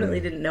I definitely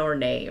didn't know her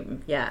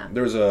name. Yeah.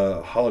 There was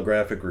a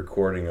holographic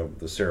recording of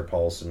the Sarah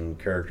Paulson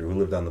character who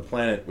lived on the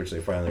planet, which they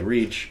finally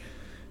reach,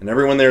 and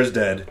everyone there is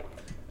dead.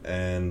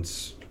 And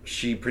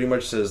she pretty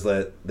much says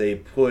that they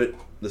put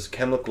this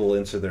chemical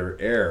into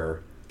their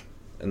air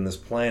in this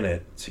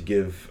planet to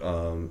give...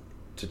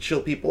 to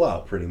chill people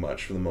out, pretty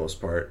much, for the most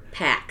part.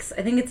 Pax.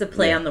 I think it's a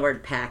play on the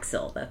word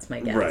Paxil. That's my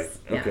guess. Right.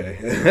 Yeah.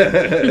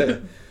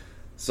 Okay.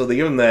 So they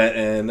give them that,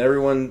 and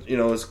everyone,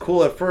 is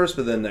cool at first,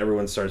 but then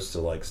everyone starts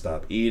to,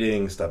 stop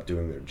eating, stop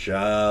doing their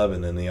job,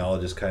 and then they all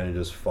just kind of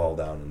just fall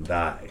down and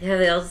die. Yeah,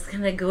 they all just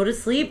kind of go to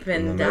sleep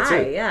and that's die.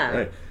 it. Yeah.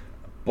 Right.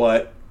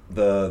 But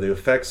the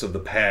effects of the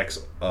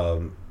Pax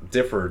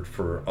differed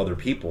for other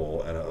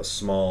people, and a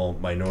small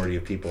minority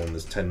of people in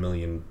this 10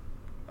 million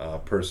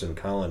person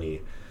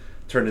colony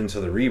turned into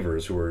the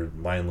Reavers, who were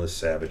mindless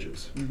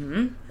savages.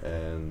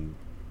 And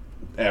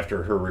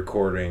after her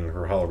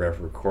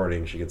holographic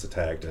recording, she gets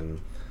attacked,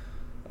 and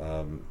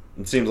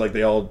it seems like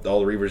all the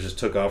Reavers just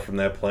took off from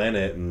that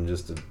planet and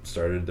just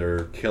started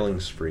their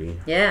killing spree.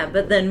 Yeah,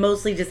 but then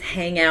mostly just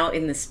hang out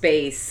in the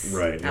space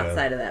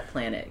outside of that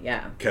planet.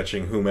 Yeah.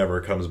 Catching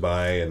whomever comes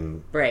by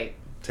and right.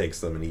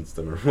 takes them and eats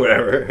them or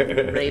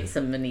whatever. Rapes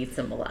them and eats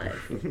them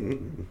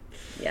alive.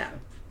 Yeah.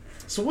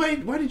 So why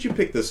did you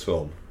pick this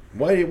film?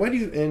 Why do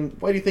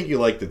you think you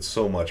liked it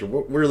so much? Or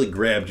what really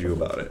grabbed you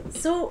about it?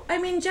 So, I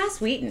mean,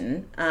 Joss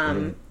Whedon.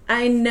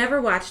 I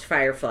never watched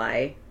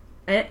Firefly.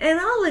 And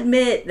I'll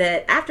admit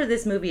that after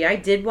this movie, I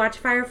did watch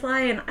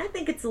Firefly, and I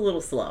think it's a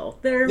little slow.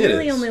 There are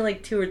really only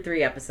like 2 or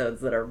 3 episodes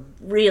that are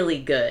really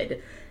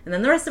good. And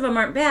then the rest of them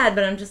aren't bad,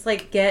 but I'm just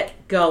like,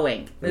 get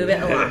going. Move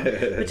it along.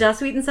 But Joss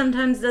Whedon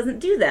sometimes doesn't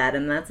do that,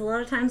 and that's a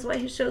lot of times why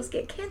his shows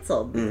get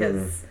canceled,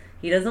 because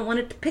he doesn't want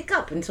it to pick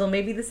up until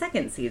maybe the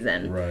second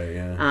season. Right,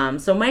 yeah.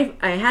 So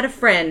I had a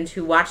friend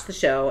who watched the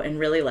show and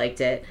really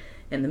liked it,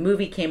 and the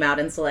movie came out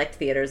in select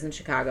theaters in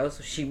Chicago,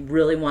 so she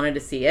really wanted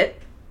to see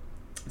it.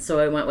 So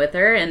I went with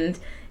her, and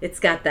it's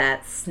got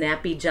that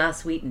snappy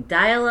Joss Whedon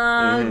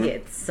dialogue.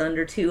 It's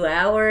under 2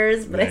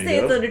 hours, but I say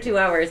it's under 2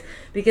 hours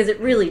because it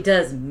really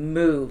does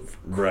move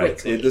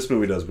quickly. Right, this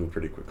movie does move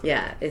pretty quickly.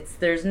 Yeah,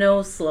 there's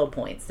no slow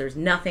points. There's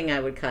nothing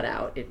I would cut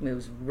out. It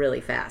moves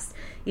really fast.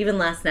 Even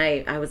last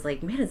night, I was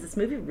like, man, is this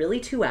movie really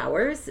 2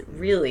 hours? It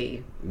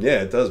really?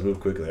 Yeah, it does move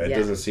quickly. It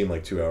doesn't seem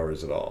like 2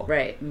 hours at all.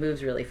 Right, it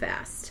moves really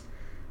fast.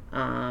 So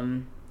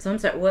I'm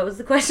sorry, what was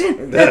the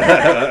question?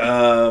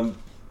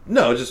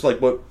 No, just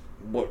like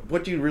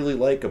what do you really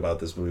like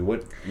about this movie?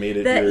 What made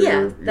it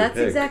your that's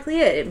pick? Exactly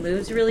it. It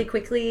moves really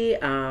quickly.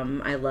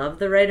 I love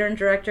the writer and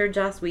director,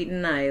 Joss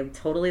Whedon. I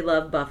totally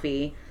love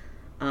Buffy.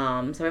 So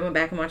I went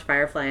back and watched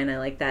Firefly, and I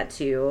like that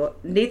too.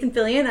 Nathan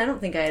Fillion, I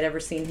don't think I had ever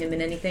seen him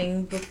in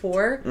anything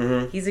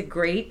before. He's a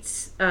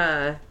great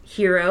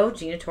hero.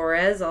 Gina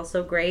Torres,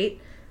 also great.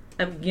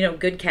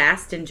 Good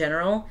cast in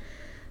general.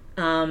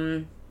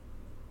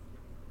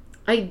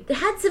 I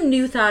had some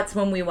new thoughts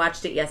when we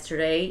watched it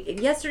yesterday.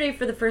 Yesterday,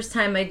 for the first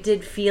time, I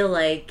did feel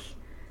like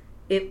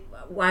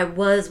I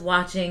was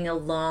watching a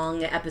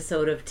long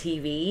episode of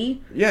TV.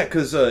 Yeah,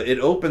 because it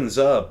opens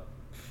up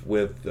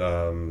with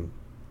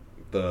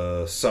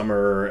the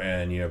summer,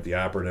 and you have the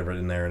operative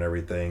in there and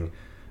everything.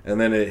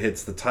 And then it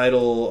hits the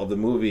title of the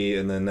movie,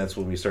 and then that's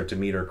when we start to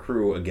meet our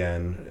crew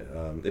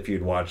again. If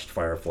you'd watched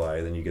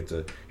Firefly, then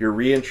you're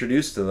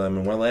reintroduced to them,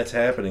 and while that's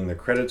happening, the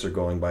credits are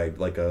going by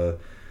like a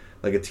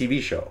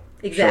TV show.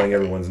 Exactly. Showing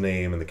everyone's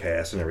name and the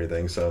cast and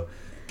everything. So,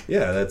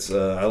 yeah, that's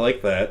I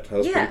like that. That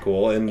was pretty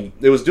cool. And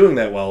it was doing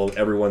that while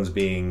everyone's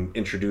being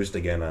introduced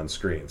again on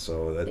screen.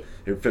 So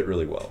it fit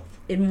really well.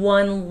 In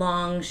one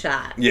long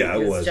shot. Yeah,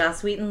 it was.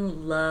 Joss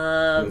Whedon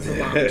loves a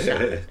long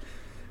shot.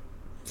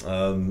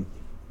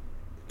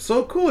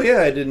 So cool.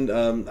 Yeah, I didn't.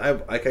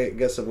 I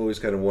guess I've always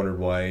kind of wondered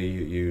why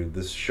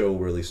this show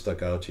really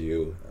stuck out to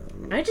you.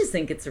 I just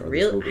think it's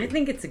I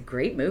think it's a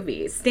great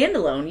movie.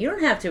 Standalone. You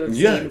don't have to have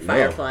seen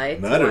Firefly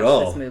to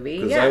watch this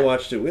movie. Because I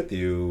watched it with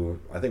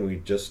you. I think we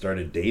just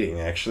started dating,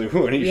 actually,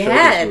 when you showed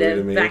this movie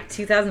to me. Back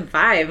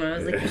 2005, and I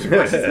was like, you should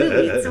watch this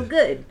movie. It's so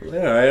good.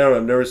 Yeah,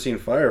 I've never seen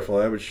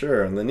Firefly, but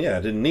sure. And then, I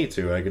didn't need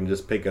to. I can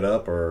just pick it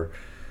up or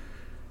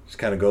just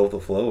kind of go with the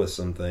flow with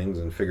some things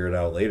and figure it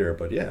out later.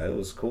 But yeah, it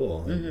was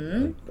cool.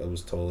 I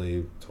was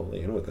totally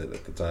in with it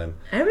at the time.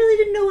 I really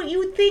didn't know what you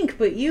would think,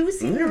 but you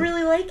seem to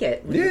really like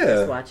it when you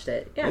just watched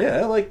it.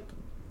 Yeah, I like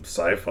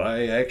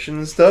sci-fi action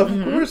and stuff.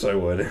 Of course I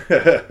would.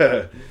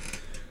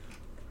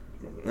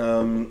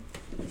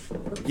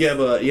 You have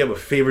a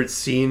favorite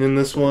scene in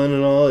this one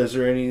and all? Is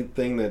there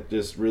anything that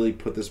just really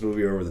put this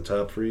movie over the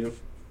top for you?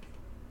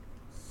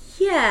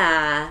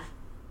 Yeah.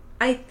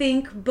 I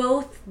think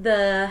both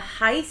the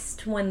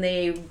heist when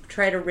they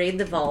try to raid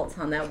the vault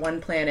on that one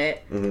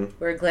planet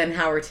where Glenn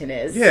Howerton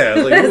is. Yeah,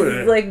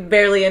 like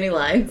barely any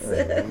lines.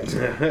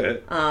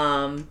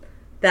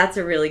 That's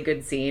a really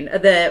good scene.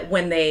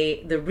 When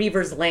the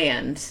Reavers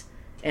land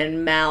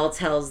and Mal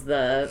tells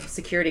the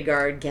security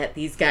guard, get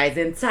these guys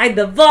inside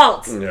the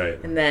vault.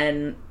 Right. And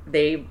then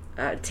they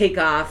take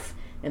off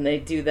and they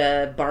do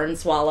the barn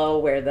swallow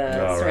where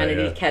the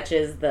Serenity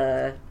catches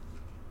the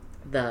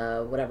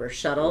whatever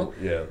shuttle.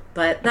 Yeah.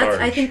 But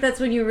I think that's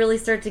when you really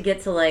start to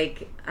get to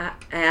like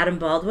Adam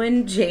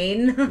Baldwin,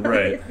 Jane.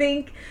 Right. I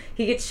think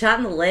he gets shot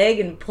in the leg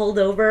and pulled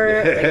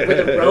over like,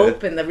 with a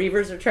rope, and the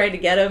Reavers are trying to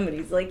get him, and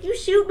he's like, "You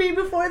shoot me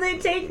before they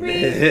take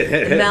me."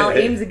 And Mal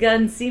aims a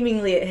gun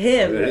seemingly at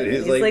him.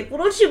 He's like, "Well,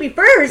 don't shoot me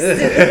first."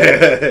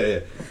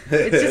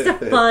 It's just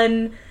a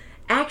fun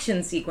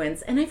action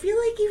sequence, and I feel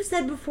like you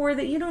said before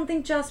that you don't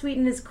think Joss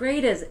Whedon is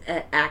great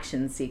at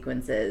action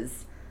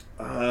sequences.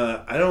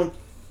 I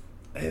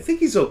think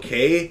he's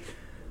okay.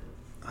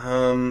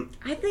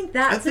 I think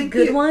that's a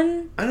good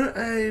one.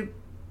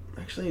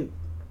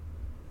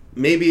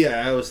 Maybe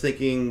I was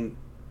thinking.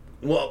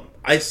 Well,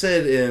 I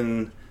said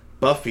in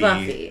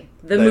Buffy,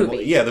 the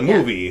movie. Yeah, the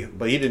movie.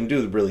 But he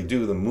didn't really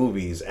do the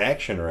movie's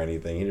action or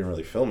anything. He didn't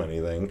really film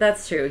anything.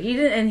 That's true. He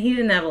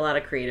didn't have a lot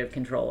of creative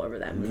control over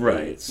that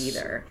movie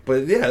either.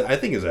 But yeah, I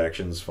think his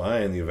action's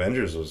fine. The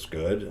Avengers was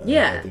good.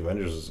 Yeah, the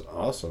Avengers is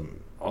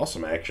awesome.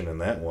 Awesome action in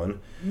that one.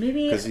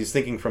 Maybe because he's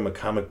thinking from a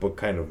comic book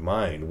kind of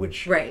mind,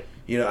 which I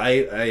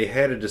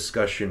had a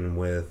discussion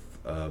with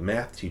a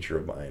math teacher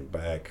of mine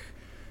back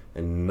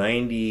in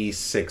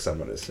 '96. I'm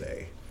going to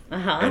say,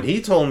 and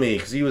he told me,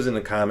 because he was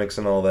into comics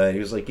and all that, he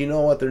was like, you know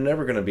what? They're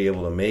never going to be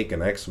able to make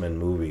an X-Men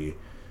movie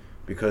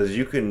because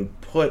you can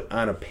put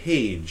on a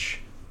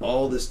page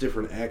all this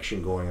different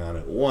action going on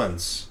at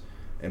once,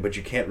 but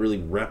you can't really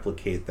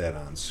replicate that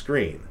on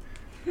screen.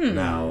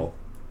 Now.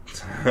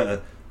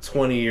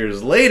 20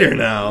 years later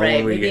now, Right,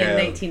 when we maybe have,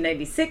 in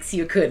 1996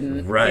 you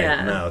couldn't. right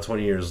Yeah. now,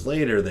 20 years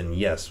later, then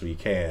yes, we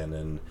can.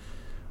 And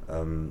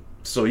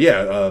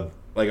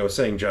like I was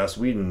saying, Joss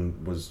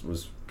Whedon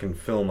can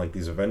film like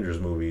these Avengers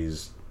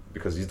movies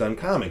because he's done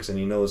comics and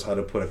he knows how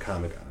to put a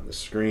comic on the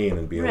screen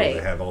and be able Right.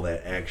 to have all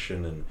that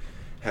action and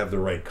have the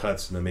right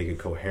cuts and to make it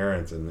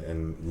coherent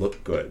and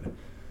look good.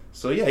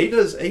 So yeah, he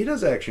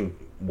does action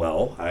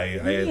well.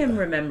 Maybe I'm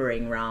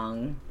remembering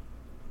wrong.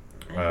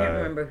 I can't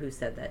remember who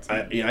said that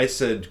to me. I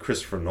said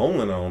Christopher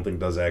Nolan I don't think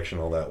does action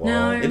all that well.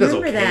 No, I He does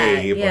remember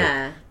okay, that,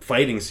 yeah. but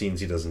fighting scenes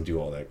he doesn't do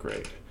all that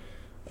great.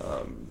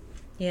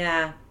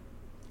 Yeah.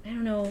 I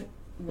don't know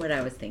what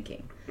I was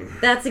thinking.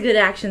 That's a good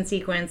action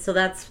sequence. So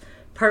that's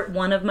part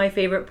one of my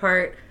favorite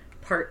part.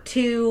 Part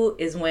two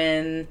is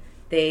when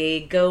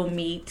they go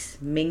meet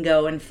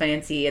Mingo and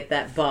Fancy at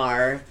that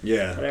bar.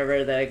 Yeah.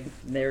 Whatever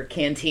their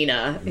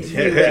cantina, if you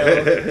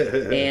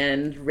will.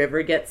 And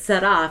River gets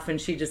set off and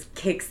she just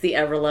kicks the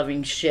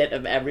ever-loving shit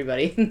of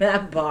everybody in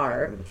that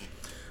bar.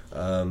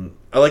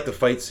 I like the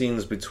fight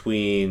scenes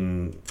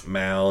between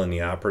Mal and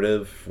the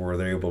operative, where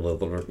they're able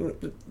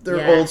to they're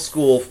Yes. old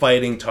school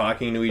fighting,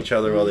 talking to each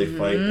other while they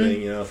fight.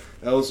 Thing,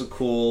 that was a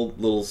cool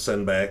little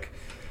send back.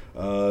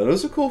 It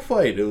was a cool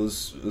fight. It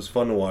was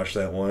fun to watch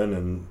that one,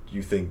 and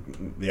you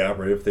think the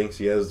operative thinks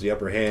he has the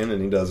upper hand,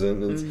 and he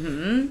doesn't.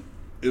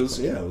 It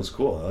was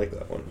cool. I like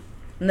that one.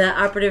 And the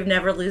operative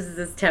never loses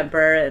his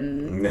temper,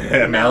 and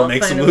Mal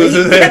makes him finally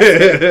lose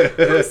it.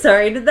 I'm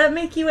sorry, did that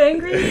make you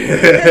angry?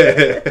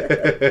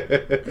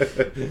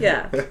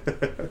 Yeah.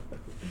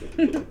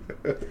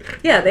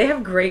 Yeah, they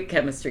have great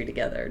chemistry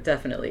together,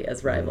 definitely,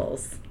 as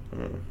rivals.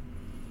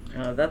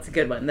 Oh, that's a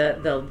good one.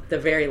 The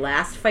very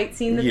last fight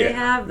scene that they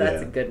have,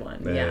 that's a good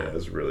one. Yeah.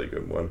 That's a really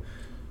good one.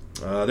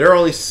 There are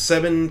only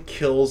 7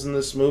 kills in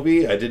this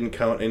movie. I didn't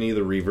count any of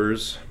the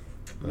Reavers.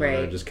 Right.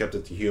 I just kept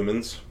it to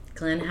humans.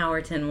 Glenn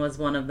Howerton was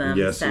one of them,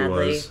 Yes,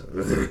 sadly. he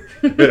was.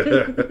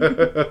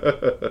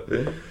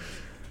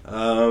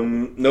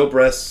 No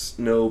breasts,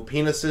 no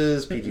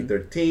penises,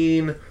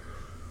 PG-13.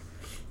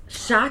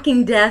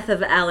 Shocking death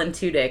of Alan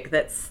Tudyk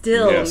that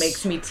still Yes.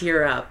 makes me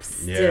tear up.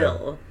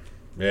 Still.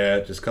 Yeah,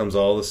 it just comes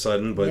all of a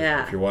sudden, but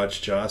Yeah. if you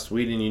watch Joss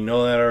Whedon, you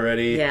know that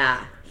already.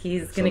 Yeah.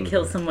 He's going to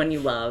kill someone you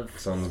love.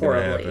 Something's going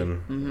to horribly.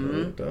 happen. Mm-hmm.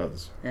 It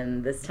does.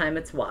 And this time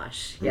it's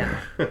Wash. Yeah.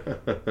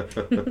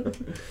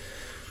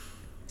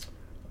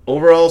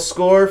 Overall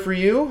score for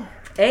you?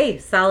 A,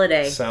 solid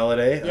A. Solid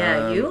A.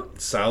 Yeah, you?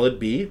 Solid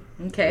B.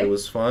 Okay. It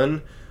was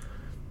fun.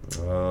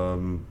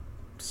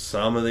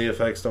 Some of the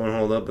effects don't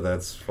hold up, but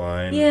that's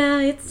fine. Yeah,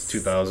 it's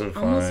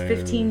 2005. almost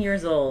 15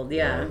 years old.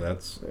 Yeah.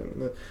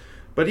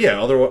 But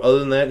yeah, other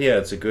than that, yeah,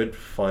 it's a good,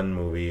 fun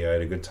movie. I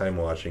had a good time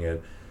watching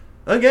it.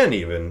 Again,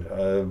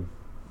 even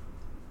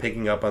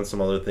picking up on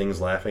some other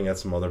things, laughing at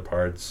some other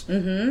parts.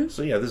 Mm-hmm.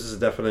 So yeah, this is a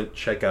definite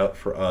check out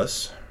for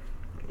us.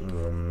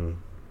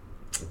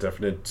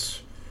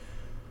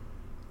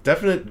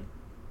 Definite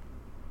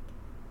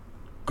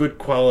good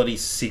quality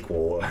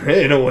sequel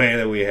in a way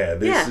that we had.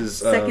 This is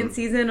second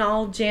season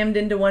all jammed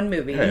into one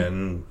movie.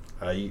 And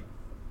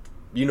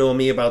you know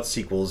me about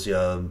sequels.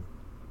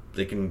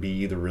 They can be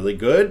either really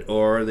good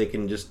or they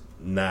can just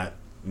not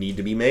need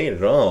to be made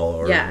at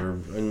all.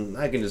 And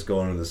I can just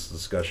go into this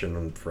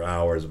discussion for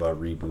hours about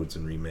reboots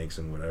and remakes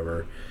and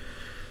whatever.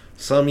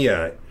 Some,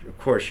 of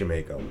course you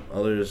make them.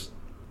 Others,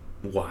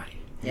 why?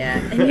 Yeah,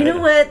 and you know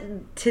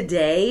what?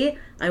 Today,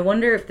 I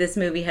wonder if this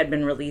movie had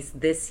been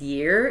released this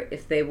year,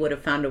 if they would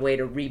have found a way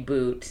to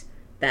reboot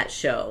that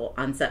show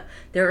on set.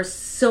 There are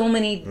so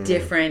many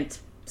different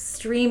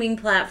streaming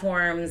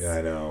platforms. Yeah,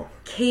 I know.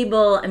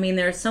 Cable. I mean,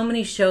 there are so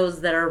many shows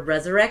that are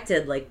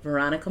resurrected, like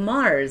Veronica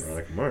Mars.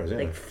 Veronica Mars, yeah.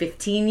 Like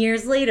 15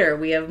 years later,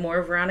 we have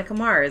more Veronica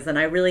Mars. And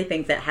I really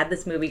think that had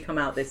this movie come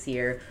out this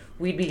year,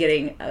 we'd be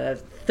getting a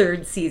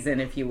third season,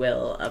 if you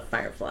will, of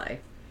Firefly.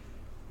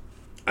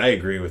 I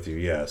agree with you,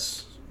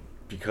 yes.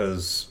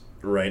 Because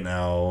right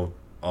now,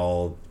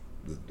 all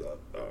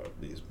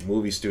these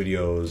movie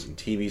studios and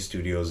TV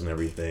studios and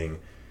everything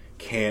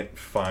can't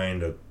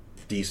find a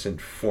decent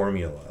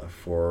formula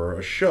for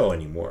a show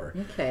anymore.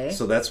 Okay.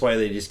 So that's why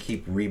they just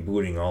keep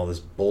rebooting all this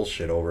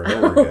bullshit over and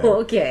over again.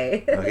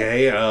 Okay.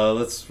 Okay,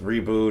 let's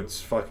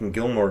reboot fucking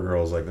Gilmore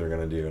Girls like they're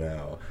gonna do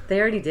now. They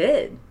already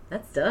did.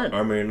 That's done.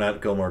 I mean,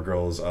 not Gilmore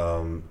Girls.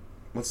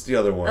 What's the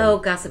other one? Oh,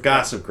 Gossip Girl.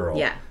 Gossip Girl.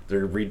 Yeah.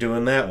 They're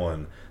redoing that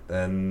one.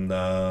 Then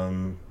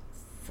they're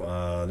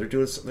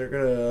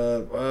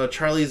gonna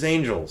Charlie's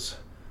Angels.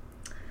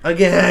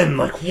 Again,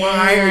 like,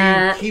 why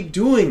are you keep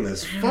doing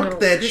this? Fuck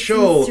that Kristen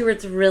show.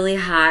 Stewart's really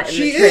hot in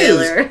She the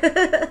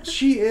trailer.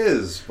 She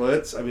is,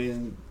 but I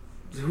mean,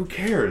 who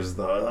cares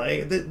though?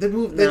 Like that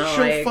No,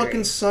 show I fucking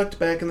agree. sucked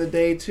back in the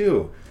day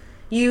too.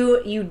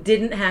 You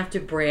didn't have to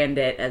brand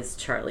it as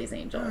Charlie's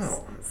Angels.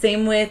 No.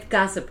 Same with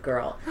Gossip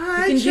Girl.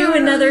 Hi, You can do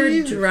another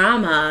Charlie.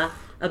 drama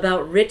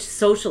about rich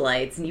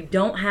socialites, and you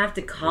don't have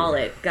to call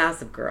it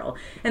Gossip Girl.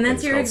 And that's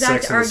It's your called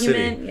exact Sex and the City.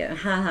 argument. Yeah,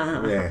 ha,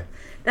 ha, ha. Yeah.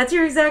 That's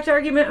your exact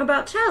argument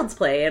about Child's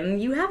Play,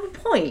 and you have a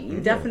point. You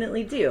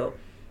definitely do.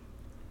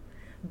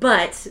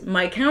 But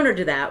my counter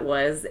to that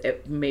was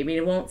maybe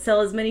it won't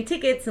sell as many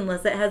tickets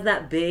unless it has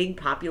that big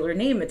popular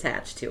name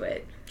attached to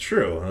it.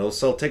 True. It'll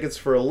sell tickets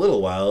for a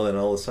little while, and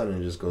all of a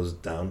sudden it just goes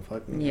down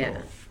fucking Yeah.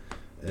 low.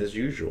 As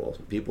usual.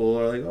 People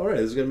are like, all right,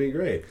 this is going to be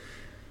great.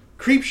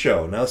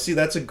 Creepshow. Now, see,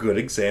 that's a good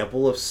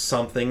example of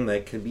something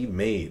that can be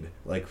made,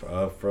 like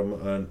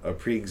from a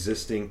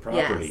pre-existing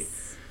property.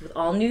 Yes. With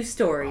all new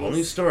stories. All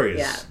new stories.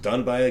 Yeah.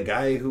 Done by a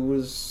guy who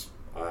was,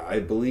 I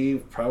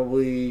believe,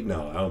 probably...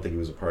 No, I don't think he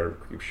was a part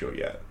of Creepshow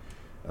yet.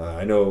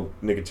 I know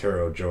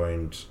Nicotero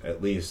joined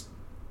at least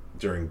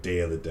during Day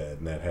of the Dead,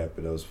 and that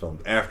happened. It was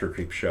filmed after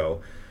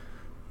Creepshow.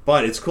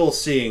 But it's cool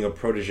seeing a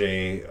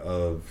protege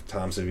of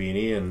Tom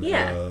Savini and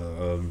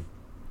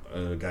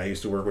a guy who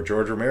used to work with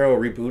George Romero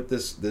reboot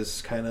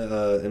this kind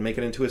of and make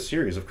it into a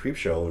series of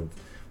Creepshow.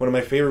 One of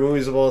my favorite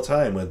movies of all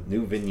time with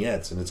new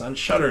vignettes, and it's on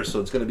Shudder, so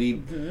it's going to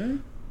be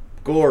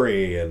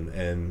gory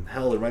and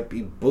hell, there might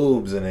be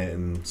boobs in it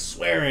and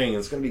swearing.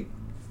 It's going to be,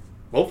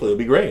 hopefully, it'll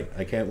be great.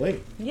 I can't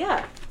wait.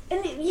 Yeah.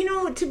 And,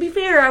 to be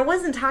fair, I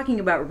wasn't talking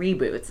about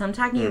reboots. I'm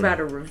talking about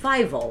a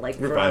revival, like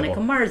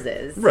Veronica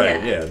Mars's.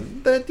 Right, yeah.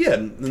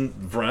 And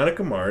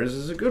Veronica Mars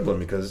is a good one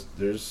because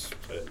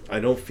I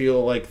don't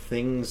feel like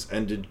things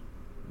ended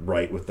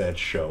right with that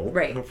show.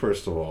 Right.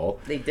 First of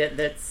all. They did.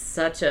 That's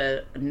such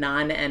a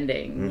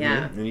non-ending.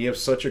 Yeah. And you have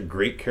such a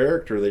great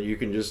character that you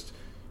can just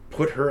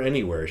put her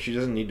anywhere. She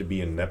doesn't need to be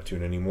in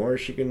Neptune anymore.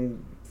 She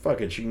can... Fuck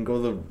it, she can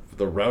go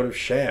the route of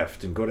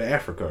Shaft and go to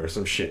Africa or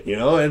some shit,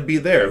 and be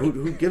there.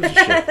 Who gives a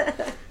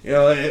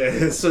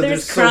shit? So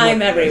there's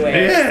crime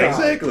everywhere. Yeah,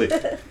 exactly.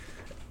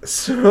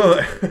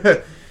 So,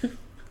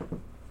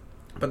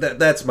 but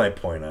that's my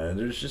point on it.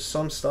 There's just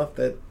some stuff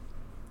that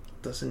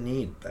doesn't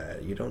need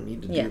that. You don't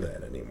need to do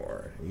that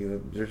anymore.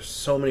 There's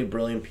so many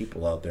brilliant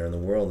people out there in the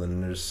world,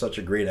 and there's such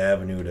a great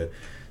avenue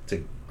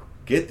to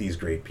get these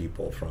great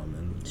people from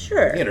and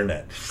the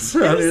internet.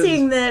 So I'm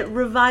seeing that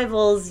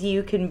revivals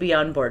you can be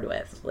on board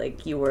with,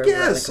 like you were.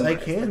 Yes, I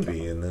can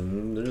be, and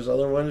then there's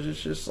other ones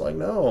it's just like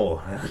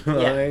no,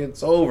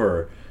 it's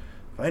over.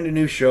 Find a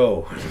new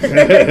show.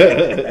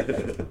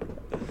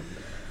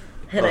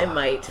 And I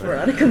might,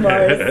 Veronica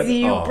Mars.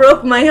 You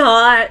broke my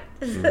heart.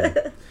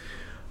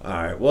 All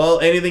right. Well,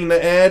 anything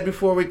to add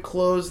before we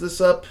close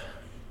this up?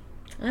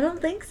 I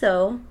don't think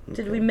so.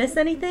 Did we miss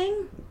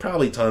anything?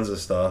 Probably tons of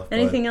stuff.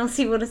 Anything else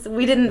you want to say?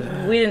 We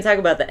didn't talk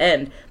about the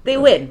end. They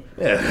win.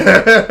 Yeah.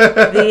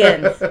 The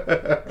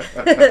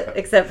end.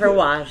 Except for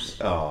Wash.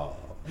 Oh.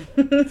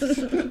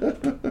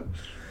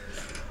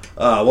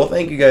 Well,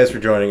 thank you guys for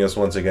joining us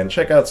once again.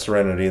 Check out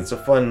Serenity. It's a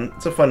fun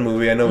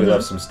movie. I know we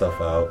left some stuff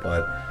out,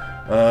 but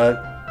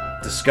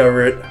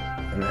discover it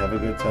and have a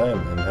good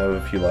time and have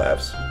a few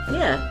laughs.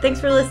 Yeah. Thanks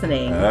for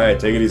listening. All right.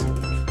 Take it easy.